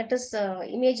 that is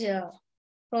image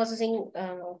processing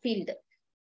field.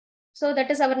 So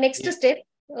that is our next step.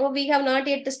 We have not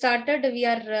yet started. We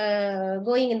are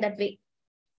going in that way.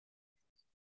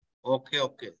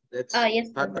 Okay. That's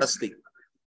yes, fantastic.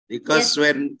 Because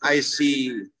when I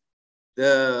see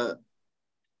the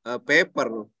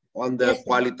paper on the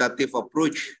qualitative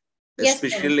approach,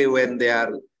 especially when they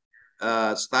are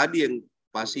studying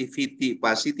passivity.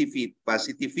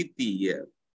 Yeah.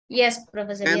 Yes,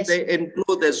 Professor. And they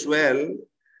include as well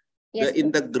the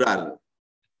integral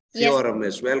theorem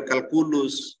as well,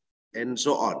 calculus, and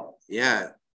so on. Yeah.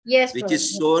 Yes, which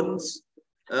is shown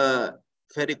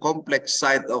very complex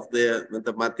side of the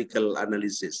mathematical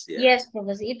analysis. Yeah. Yes,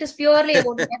 Professor. It is purely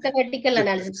about mathematical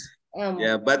analysis.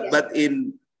 But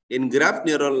in graph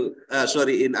neural,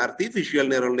 in artificial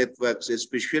neural networks,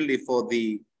 especially for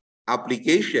the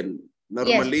application,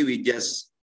 normally we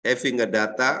just having a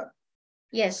data.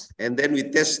 Yes. And then we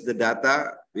test the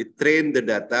data, we train the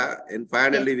data, and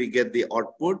finally we get the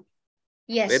output.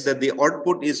 Yes. Whether the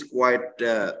output is quite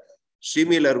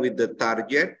similar with the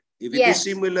target. If it is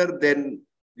similar, then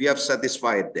we have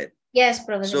satisfied that. Yes,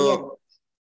 Professor. So,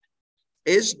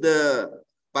 is the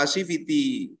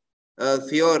passivity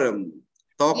theorem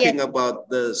talking about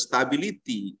the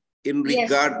stability in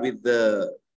regard with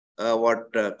the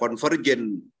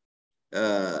convergent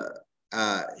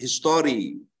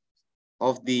history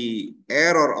of the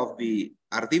error of the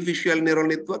artificial neural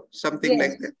network, something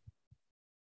like that?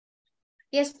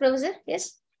 Yes, Professor.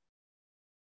 Yes.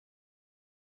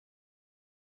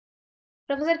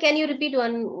 Professor, can you repeat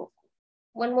one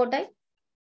more time?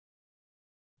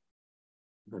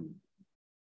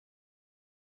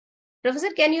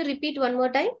 Professor, can you repeat one more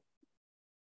time?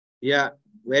 Yeah.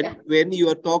 When you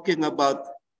are talking about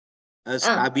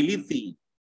stability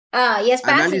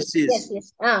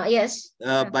analysis,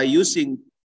 by using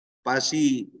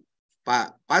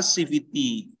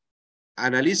passivity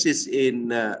analysis in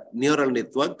neural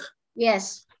network.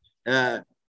 Yes.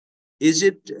 Is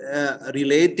it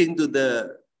relating to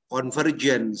the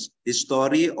convergence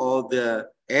history or the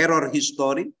error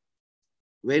history?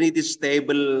 When it is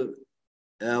stable,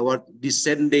 what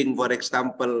descending, for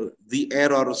example, the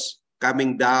errors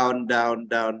coming down, down,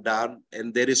 down, down,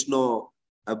 and there is no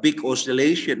a big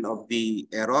oscillation of the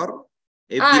error.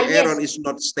 If the error Yes. is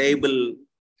not stable,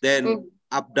 then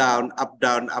up, down, up,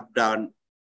 down, up, down.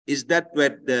 Is that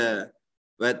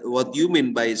what you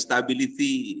mean by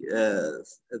stability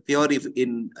theory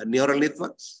in neural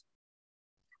networks?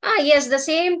 Yes, the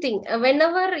same thing.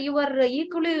 Whenever your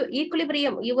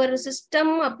equilibrium, your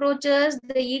system approaches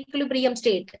the equilibrium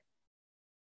state,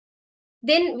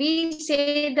 then we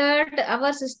say that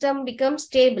our system becomes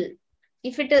stable.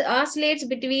 If it oscillates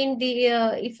between the,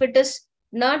 if it is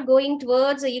not going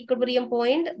towards the equilibrium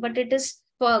point, but it is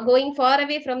going far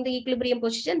away from the equilibrium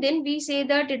position, then we say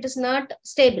that it is not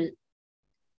stable.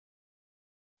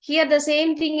 Here, the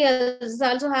same thing is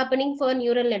also happening for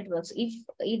neural networks. If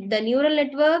the neural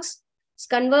networks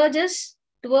converges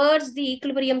towards the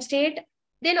equilibrium state,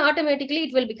 then automatically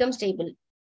it will become stable.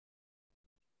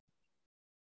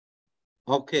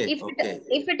 Okay.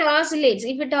 If it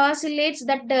oscillates,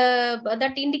 that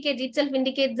that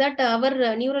indicates that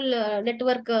our neural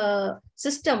network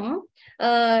system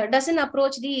doesn't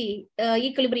approach the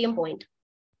equilibrium point.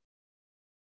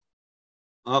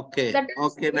 Okay. That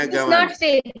Okay, it is Nagamani. not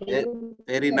stable.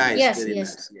 Very nice. Yes, very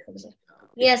yes. nice. Yeah. Professor.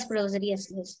 Yes, Professor.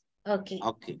 Yes, yes. Okay.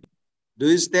 Okay. Do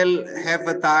you still have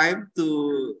a time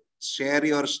to share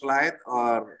your slide,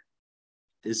 or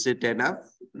is it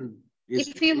enough?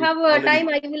 If you have time,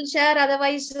 I will share.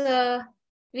 Otherwise,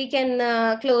 we can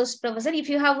close, Professor. If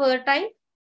you have time,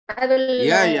 I will.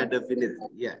 Yeah, definitely.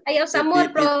 Yeah. I have some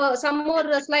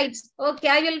more slides. Okay,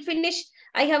 I will finish.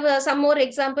 I have some more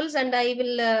examples, and I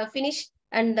will finish.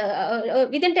 And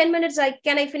within 10 minutes,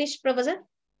 can I finish, Professor?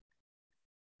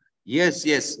 Yes,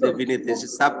 definitely.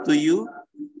 It's up to you.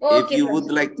 Okay, if you would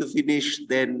Professor. like to finish,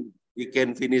 then we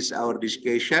can finish our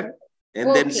discussion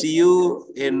and then see you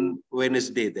in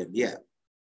Wednesday then. Yeah.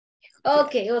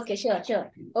 Okay, sure.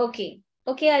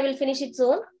 Okay, I will finish it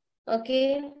soon.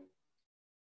 Okay.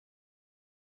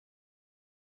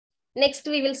 Next,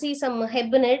 we will see some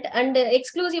Hibernate, and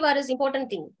exclusive R is important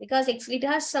thing because it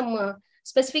has some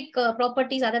specific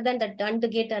properties other than that AND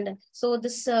gate. And so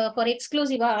this for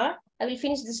exclusive R, I will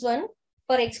finish this one.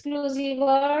 For exclusive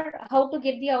R, how to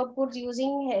get the outputs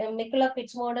using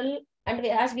Mikula-Pitts model. And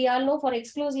as we all know, for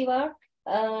exclusive R,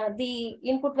 the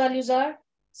input values are,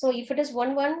 so if it is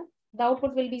 1, 1, the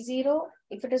output will be 0.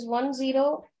 If it is 1,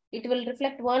 0, it will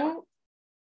reflect 1.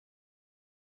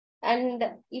 And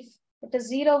if it is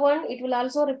 0, 1, it will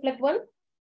also reflect 1.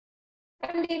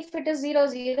 And if it is 0,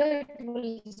 0, it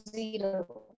will 0.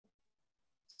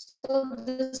 So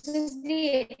this is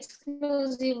the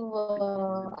exclusive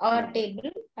R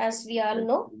table, as we all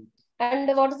know. And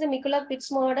what is the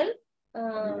Mikula-Pitts model?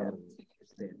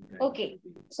 Okay,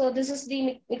 so this is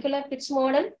the Mikula-Pitts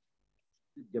model.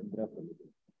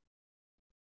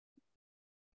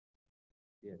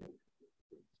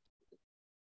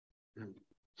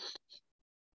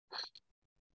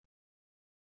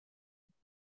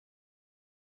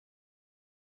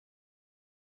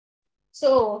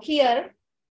 So here,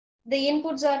 the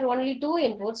inputs are only 2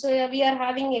 inputs. So we are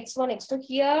having x1, x2.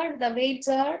 Here, the weights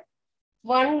are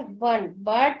 1, 1.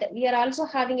 But we are also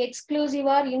having exclusive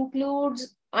or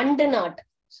includes and not.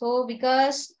 So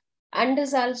because and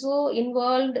is also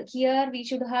involved here, we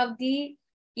should have the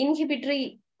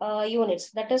inhibitory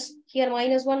units. That is here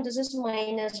 -1, this is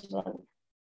 -1.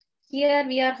 Here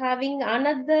we are having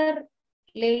another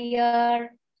layer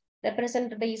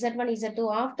represented by Z1,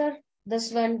 Z2. After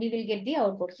this one, we will get the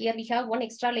output. Here we have one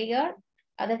extra layer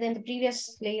other than the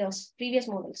previous layers, previous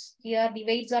models. Here the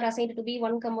weights are assigned to be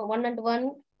 1, 1 and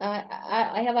 1.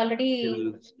 I have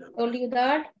already told you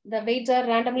that the weights are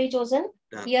randomly chosen.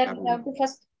 Here we have to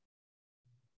first,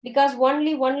 because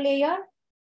only one layer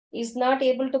is not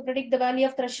able to predict the value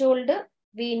of threshold,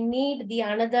 we need the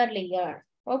another layer.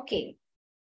 Okay.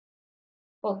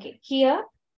 Okay, here,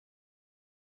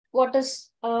 what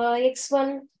is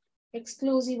x1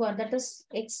 exclusive or that is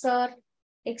XR,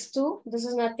 x2, this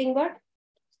is nothing but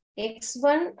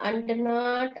x1 and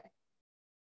not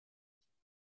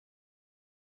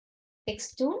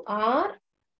x2 or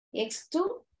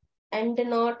x2 and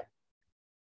not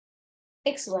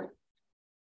x1.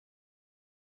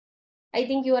 I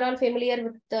think you are all familiar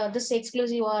with this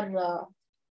exclusive or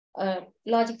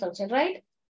logic function, right?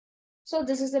 So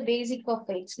this is the basic of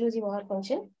the exclusive OR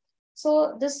function.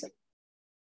 So this,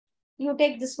 you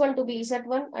take this one to be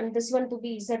Z1 and this one to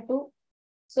be Z2.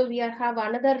 So we have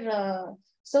another,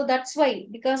 so that's why,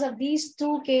 because of these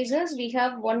two cases, we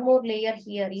have one more layer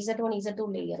here, Z1,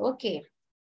 Z2 layer. Okay.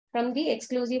 From the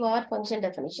exclusive or function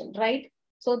definition, right?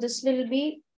 So this will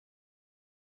be,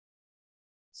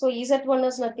 so Z1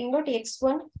 is nothing but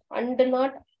X1 and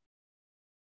not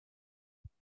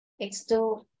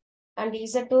X2, and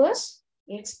Z2 is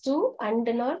X2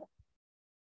 and not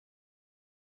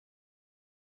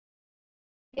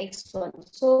X1.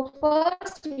 So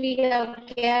first we have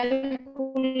calculate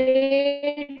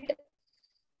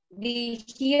the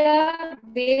here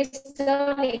based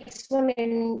on X1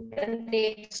 and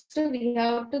X2, we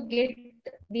have to get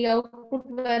the output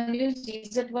values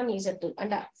Z1, Z2.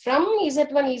 And from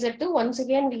Z1, Z2, once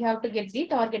again, we have to get the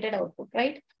targeted output,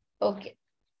 right? Okay.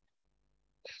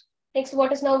 Next,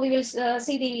 what is now we will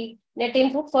see the net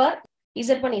input for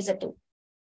Z1, Z2.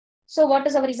 So what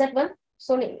is our Z1?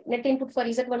 So net input for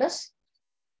Z1 is,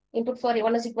 input for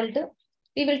A1 is equal to,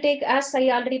 we will take, as I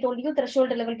already told you, threshold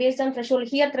level. Based on threshold,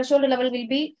 here threshold level will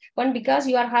be 1 because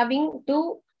you are having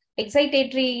 2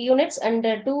 excitatory units and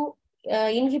 2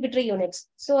 inhibitory units.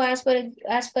 So as per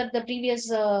the previous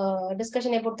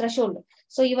discussion about threshold,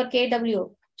 so your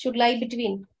KW should lie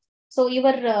between, so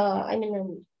your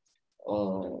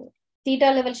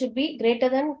theta level should be greater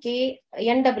than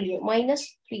NW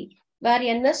minus P, where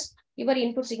N is your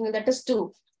input signal, that is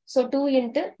 2. So 2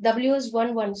 into W is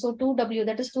 1, 1. So 2W,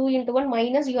 that is 2 into 1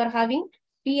 minus you are having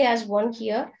P as 1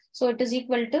 here. So it is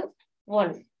equal to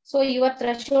 1. So your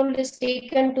threshold is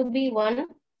taken to be 1.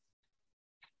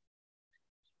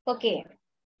 Okay.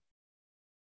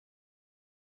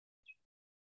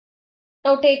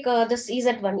 Now take this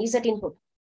Z1, Z input.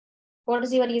 What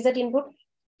is your Z input?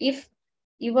 If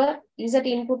your Z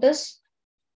input is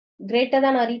greater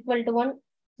than or equal to 1,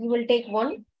 you will take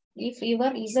 1. If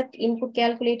your Z input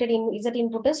calculated in Z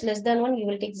input is less than 1, you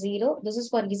will take 0. This is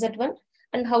for Z1.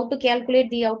 And how to calculate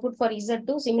the output for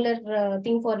Z2? Similar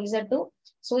thing for Z2.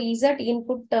 So Z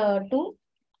input 2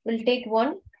 will take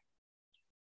 1.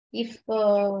 If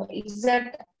Z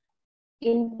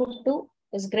input 2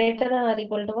 is greater than or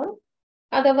equal to 1.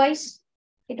 Otherwise,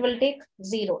 it will take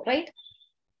 0, right?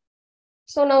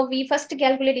 So now we first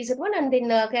calculate Z1 and then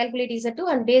calculate Z2.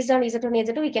 And based on Z1 and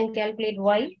Z2, we can calculate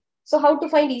Y. So how to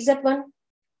find Z1?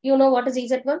 You know what is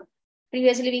Z1?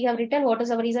 Previously, we have written what is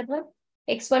our Z1?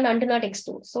 X1 and not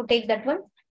X2. So take that one.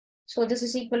 So this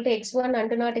is equal to X1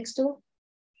 and not X2.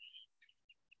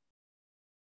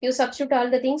 You substitute all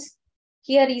the things.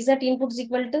 Here Z input is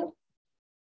equal to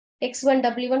X1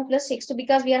 W1 plus X2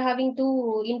 because we are having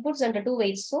 2 inputs and 2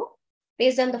 weights. So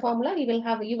based on the formula, you will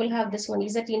have this one.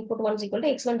 Z input 1 is equal to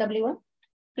X1 W1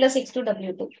 plus X2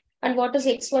 W2. And what is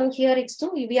X1 here,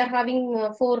 X2? We are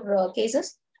having 4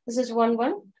 cases. This is 1,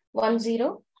 1, 1,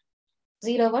 0,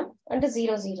 0, 1, and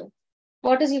 0, 0.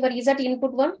 What is your Z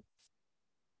input 1?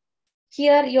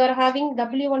 Here you are having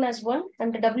W1 as 1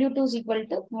 and W2 is equal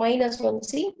to minus 1.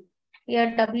 See,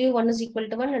 here W1 is equal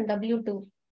to 1 and W2.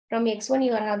 From X1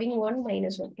 you are having 1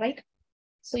 minus 1, right?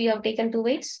 So you have taken 2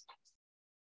 weights.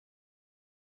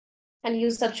 And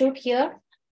you substitute here.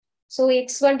 So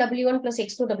X1 W1 plus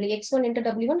X2 W, X1 into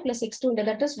W1 plus X2 into,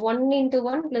 that is 1 into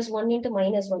 1 plus 1 into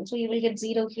minus 1. So you will get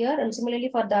 0 here. And similarly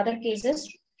for the other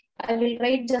cases, I will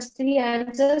write just 3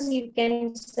 answers. You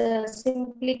can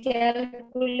simply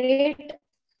calculate.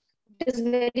 It is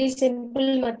very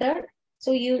simple method.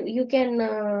 So you can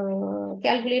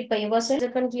calculate by yourself.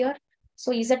 Z1 here.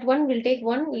 So Z1 will take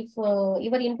 1 if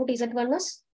your input Z1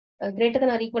 is greater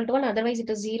than or equal to 1. Otherwise it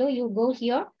is 0. You go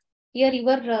here. Here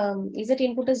your Z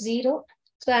input is 0.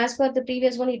 So as per the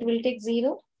previous one, it will take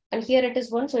 0. And here it is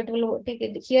 1. So it will take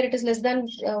it. Here it is less than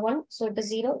 1. So it is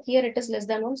 0. Here it is less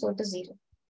than 1. So it is 0.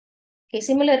 Okay.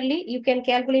 Similarly, you can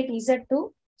calculate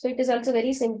Z2. So it is also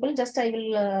very simple. Just I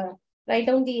will write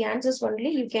down the answers only.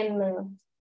 You can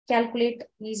calculate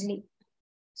easily.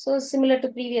 So similar to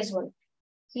previous one.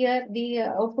 Here the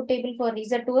output table for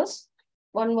Z2 is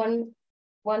 1, 1,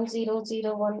 1, 0,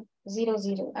 0, 1, 0,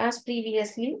 0. As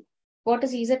previously, what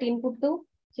is Z input to?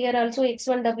 Here also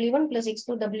X1 W1 plus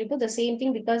X2 W2, the same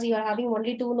thing because you are having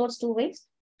only 2 nodes, 2 weights.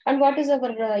 And what is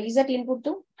our Z input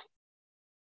to?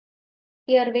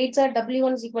 Here weights are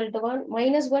W1 is equal to 1,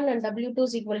 minus 1 and W2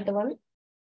 is equal to 1.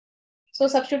 So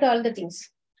substitute all the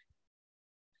things.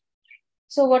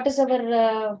 So what is our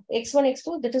X1,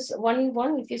 X2? That is 1,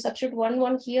 1. If you substitute 1,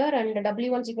 1 here and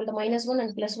W1 is equal to minus 1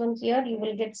 and plus 1 here, you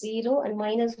will get 0 and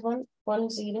minus 1, 1,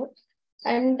 0.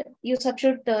 And you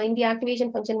substitute in the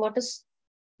activation function, what is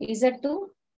Z2?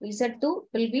 Z2 will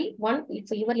be 1. If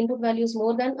your input value is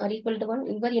more than or equal to 1,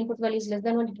 your input value is less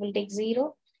than 1, it will take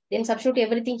 0. Then substitute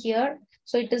everything here.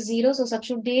 So it is 0. So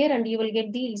substitute there and you will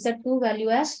get the Z2 value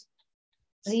as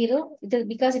 0, it is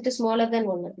because it is smaller than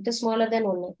 1. It is smaller than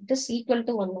 1. It is equal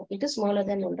to 1. It is smaller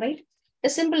than 1, right? A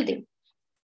simple thing.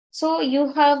 So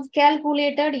you have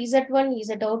calculated Z1,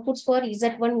 Z outputs for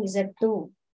Z1, Z2.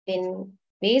 Then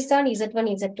based on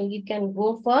Z1, Z2, you can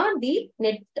go for the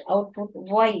net output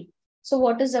Y. So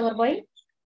what is our Y?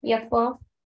 F of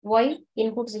Y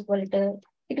input is equal to,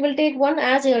 it will take 1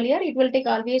 as earlier, it will take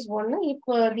always 1 if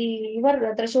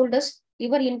your threshold is,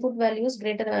 your input value is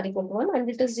greater than or equal to 1, and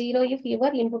it is 0 if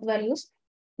your input value is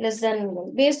less than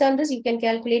 1. Based on this, you can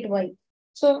calculate Y.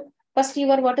 So first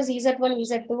your what is Z1,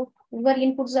 Z2? Your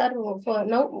inputs are for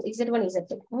now Z1,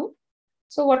 Z2.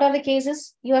 So what are the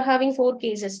cases? You are having 4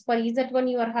 cases. For Z1,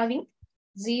 you are having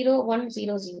 0, 1,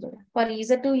 0, 0. For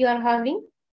Z2, you are having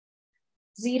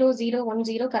 0, 0, 1,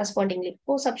 0 correspondingly.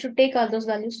 So sub should take all those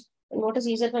values. And what is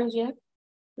Z1 here?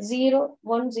 0,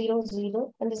 1, 0,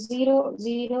 0, and 0,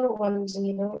 0, 1,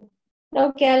 0.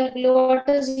 Now calculate what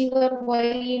is your Y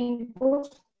input.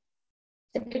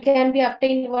 It can be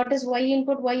obtained. What is Y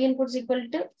input? Y input is equal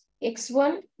to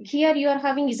X1. Here you are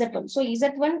having Z1. So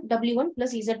Z1 W1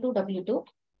 plus Z2 W2.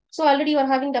 So already you are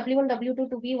having W1 W2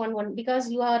 to be 1 1 because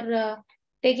you are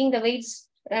taking the weights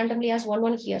randomly as 1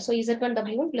 1 here. So Z1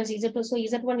 W1 plus Z2. So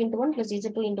Z1 into 1 plus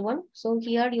Z2 into 1. So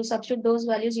here you substitute those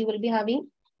values, you will be having.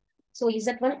 So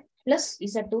Z1 plus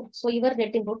Z2. So your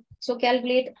net input. So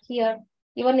calculate here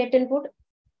your net input.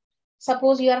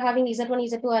 Suppose you are having Z1,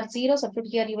 Z2 are 0,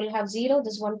 substitute here you will have 0,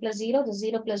 this 1 plus 0, this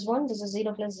 0 plus 1, this is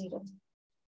 0 plus 0.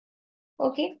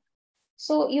 Okay,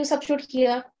 so you substitute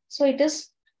here, so it is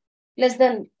less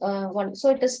than 1,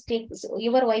 so it is take, so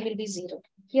your Y will be 0.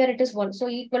 Here it is 1, so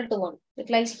equal to 1,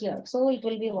 it lies here, so it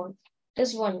will be 1. It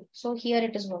is 1, so here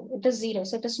it is 1, it is 0,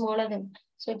 so it is smaller than,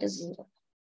 so it is 0.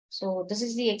 So this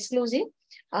is the exclusive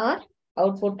or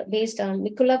output based on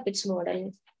Nicola-Pitts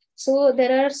model. So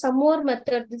there are some more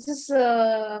methods. This is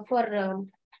for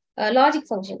logic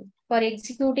function. For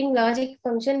executing logic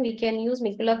function, we can use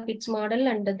Nicola-Pitts model,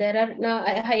 and there are now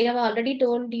I have already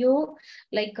told you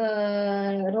like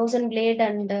Rosenblad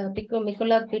and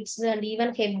Nicola-Pitts and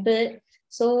even Hebb.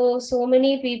 So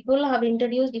many people have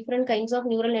introduced different kinds of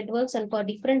neural networks, and for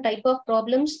different type of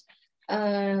problems,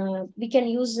 we can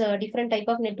use different type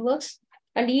of networks,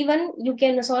 and even you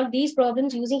can solve these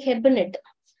problems using HebbNet.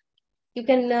 You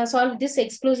can solve this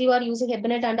exclusive or using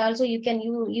HebbNet, and also you can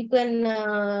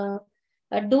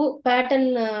do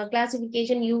pattern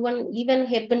classification even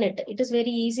HebbNet. It is very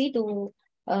easy to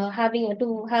have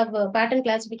pattern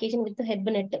classification with the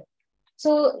HebbNet.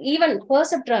 So even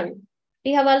perceptron,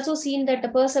 we have also seen that the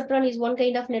perceptron is one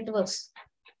kind of networks.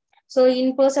 So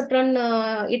in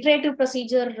perceptron, iterative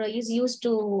procedure is used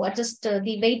to adjust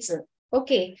the weights.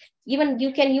 Okay, even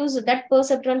you can use that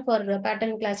perceptron for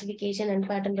pattern classification and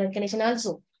pattern recognition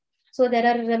also. So there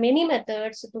are many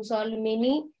methods to solve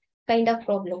many kind of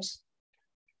problems.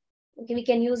 Okay, we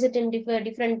can use it in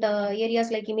different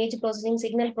areas like image processing,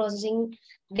 signal processing,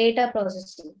 data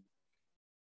processing.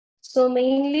 So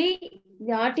mainly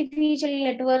the artificial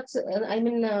networks,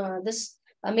 this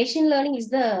machine learning is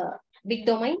the big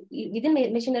domain. Within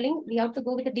machine learning, we have to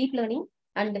go with the deep learning.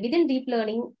 And within deep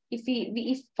learning,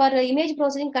 if for image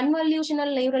processing,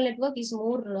 convolutional neural network is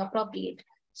more appropriate.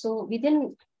 So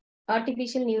within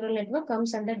artificial neural network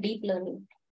comes under deep learning.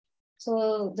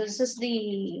 So this is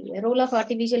the role of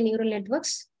artificial neural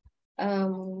networks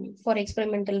for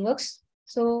experimental works.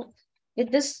 So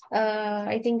with this,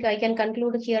 I think I can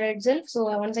conclude here itself. So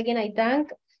once again, I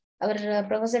thank our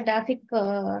Professor Dafik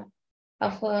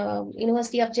of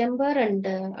University of Jember and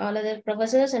all other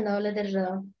professors and all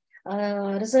other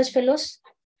research fellows.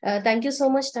 Thank you so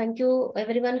much. Thank you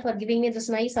everyone for giving me this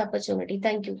nice opportunity.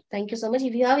 Thank you. Thank you so much.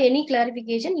 If you have any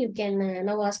clarification, you can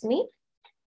now ask me.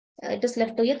 It is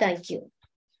left to you. Thank you.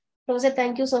 Professor,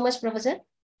 thank you so much, Professor.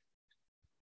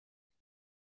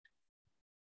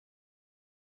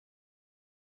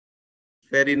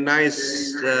 Very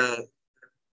nice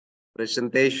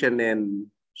presentation and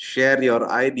share your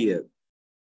idea.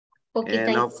 Okay, and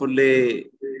thank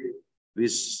hopefully we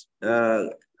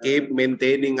keep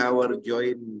maintaining our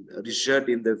joint research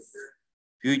in the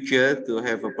future to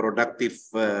have a productive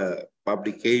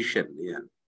publication. Yeah.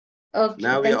 Okay,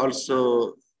 Now we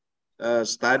also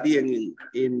studying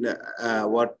in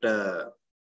what the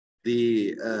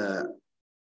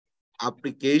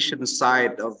application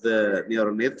side of the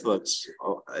neural networks,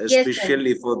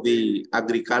 especially for the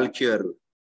agriculture,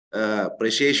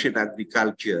 precision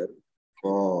agriculture.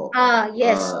 For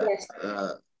yes.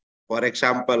 for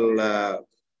example,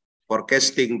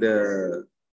 forecasting the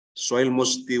soil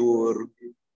moisture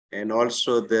and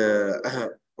also the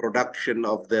production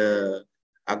of the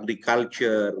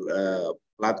agriculture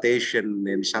plantation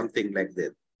and something like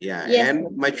that. Yeah, Yes, and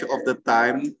much of the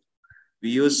time we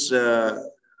use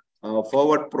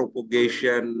forward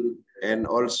propagation and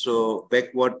also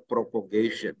backward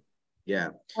propagation. Yeah.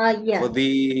 yeah. For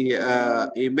the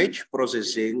image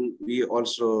processing, we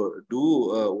also do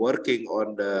working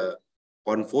on the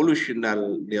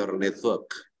convolutional neural network,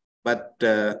 but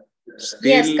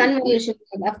Yes, still, convolution,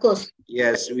 of course.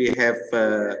 yes, we have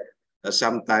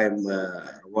sometime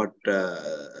what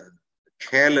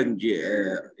challenge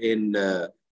in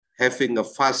having a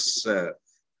fast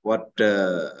what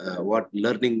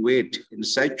learning weight in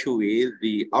such a way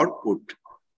the output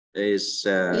is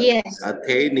Yes.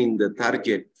 attaining the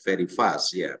target very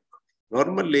fast. Yeah.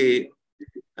 Normally,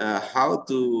 how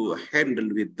to handle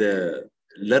with the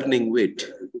learning weight,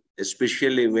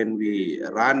 especially when we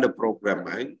run the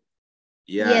programming.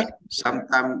 Yeah, Yes.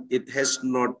 sometimes it has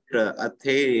not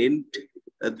attained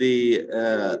the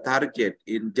target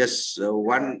in just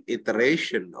one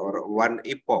iteration or one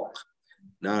epoch.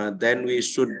 Now, then we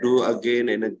should do again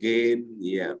and again.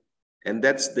 Yeah. And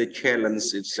that's the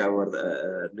challenge. It's our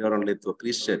neural network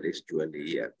research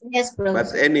actually. Yeah. Yes, But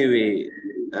Professor. anyway,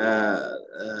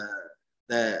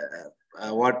 the,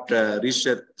 what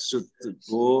research should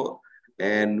go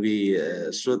and we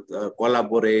should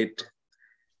collaborate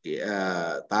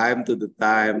time to the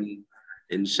time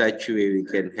in such a way we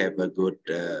can have a good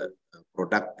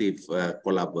productive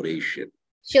collaboration.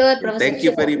 Sure, So Professor. thank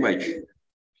you Sure. very much.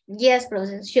 Yes,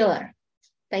 Professor. Sure.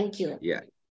 Thank you. Yeah,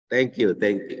 thank you,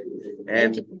 thank you. Thank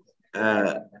And you.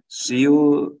 see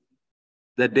you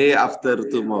the day after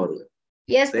tomorrow.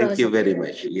 Yes, Thank you Professor. very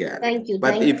much. Yeah. Thank you.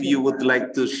 But Thank if you you. would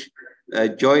like to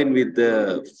join with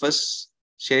the first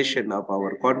session of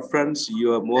our conference,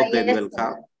 you are more than Yes,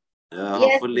 welcome. yes.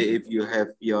 Hopefully, if you have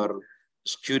your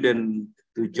student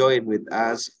to join with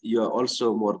us, you are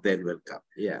also more than welcome.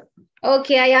 Yeah.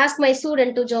 Okay, I asked my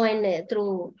student to join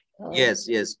through. Yes,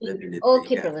 yes, definitely.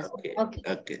 Okay, Yeah. Professor. Okay. Okay.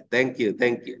 Okay. Thank you.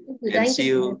 Thank you. And Thank see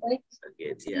you, you Professor.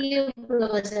 again. Yeah. See you,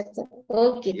 Professor.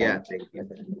 Okay, Yeah. thank Thank you.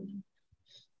 you.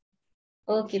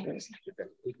 Okay, Professor.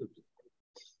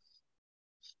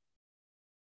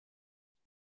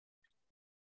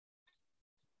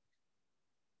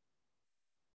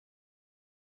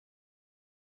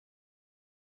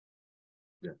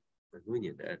 Ya,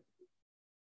 anunya dah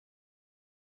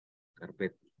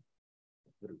karpet.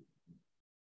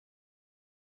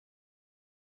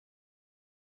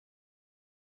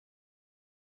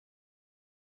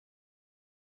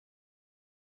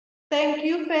 Thank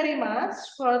you very much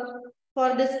for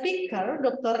the speaker,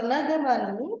 Dr.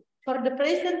 Nagamani, for the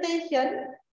presentation.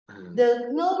 The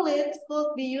knowledge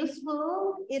could be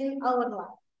useful in our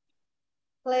life.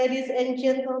 Ladies and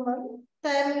gentlemen,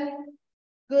 time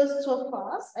goes so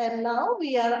fast, and now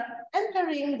we are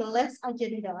entering the last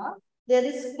agenda, that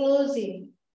is closing.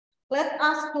 Let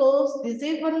us close this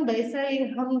event by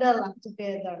saying Hamdalah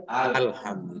together.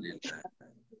 Alhamdulillah.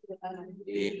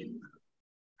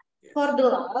 For the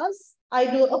last, I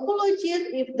do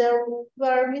apologize if there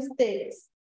were mistakes.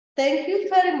 Thank you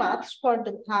very much for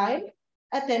the time,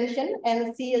 attention,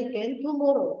 and see you again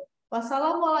tomorrow.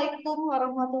 Wassalamualaikum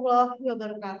warahmatullahi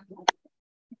wabarakatuh.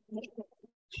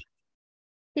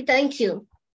 Thank you.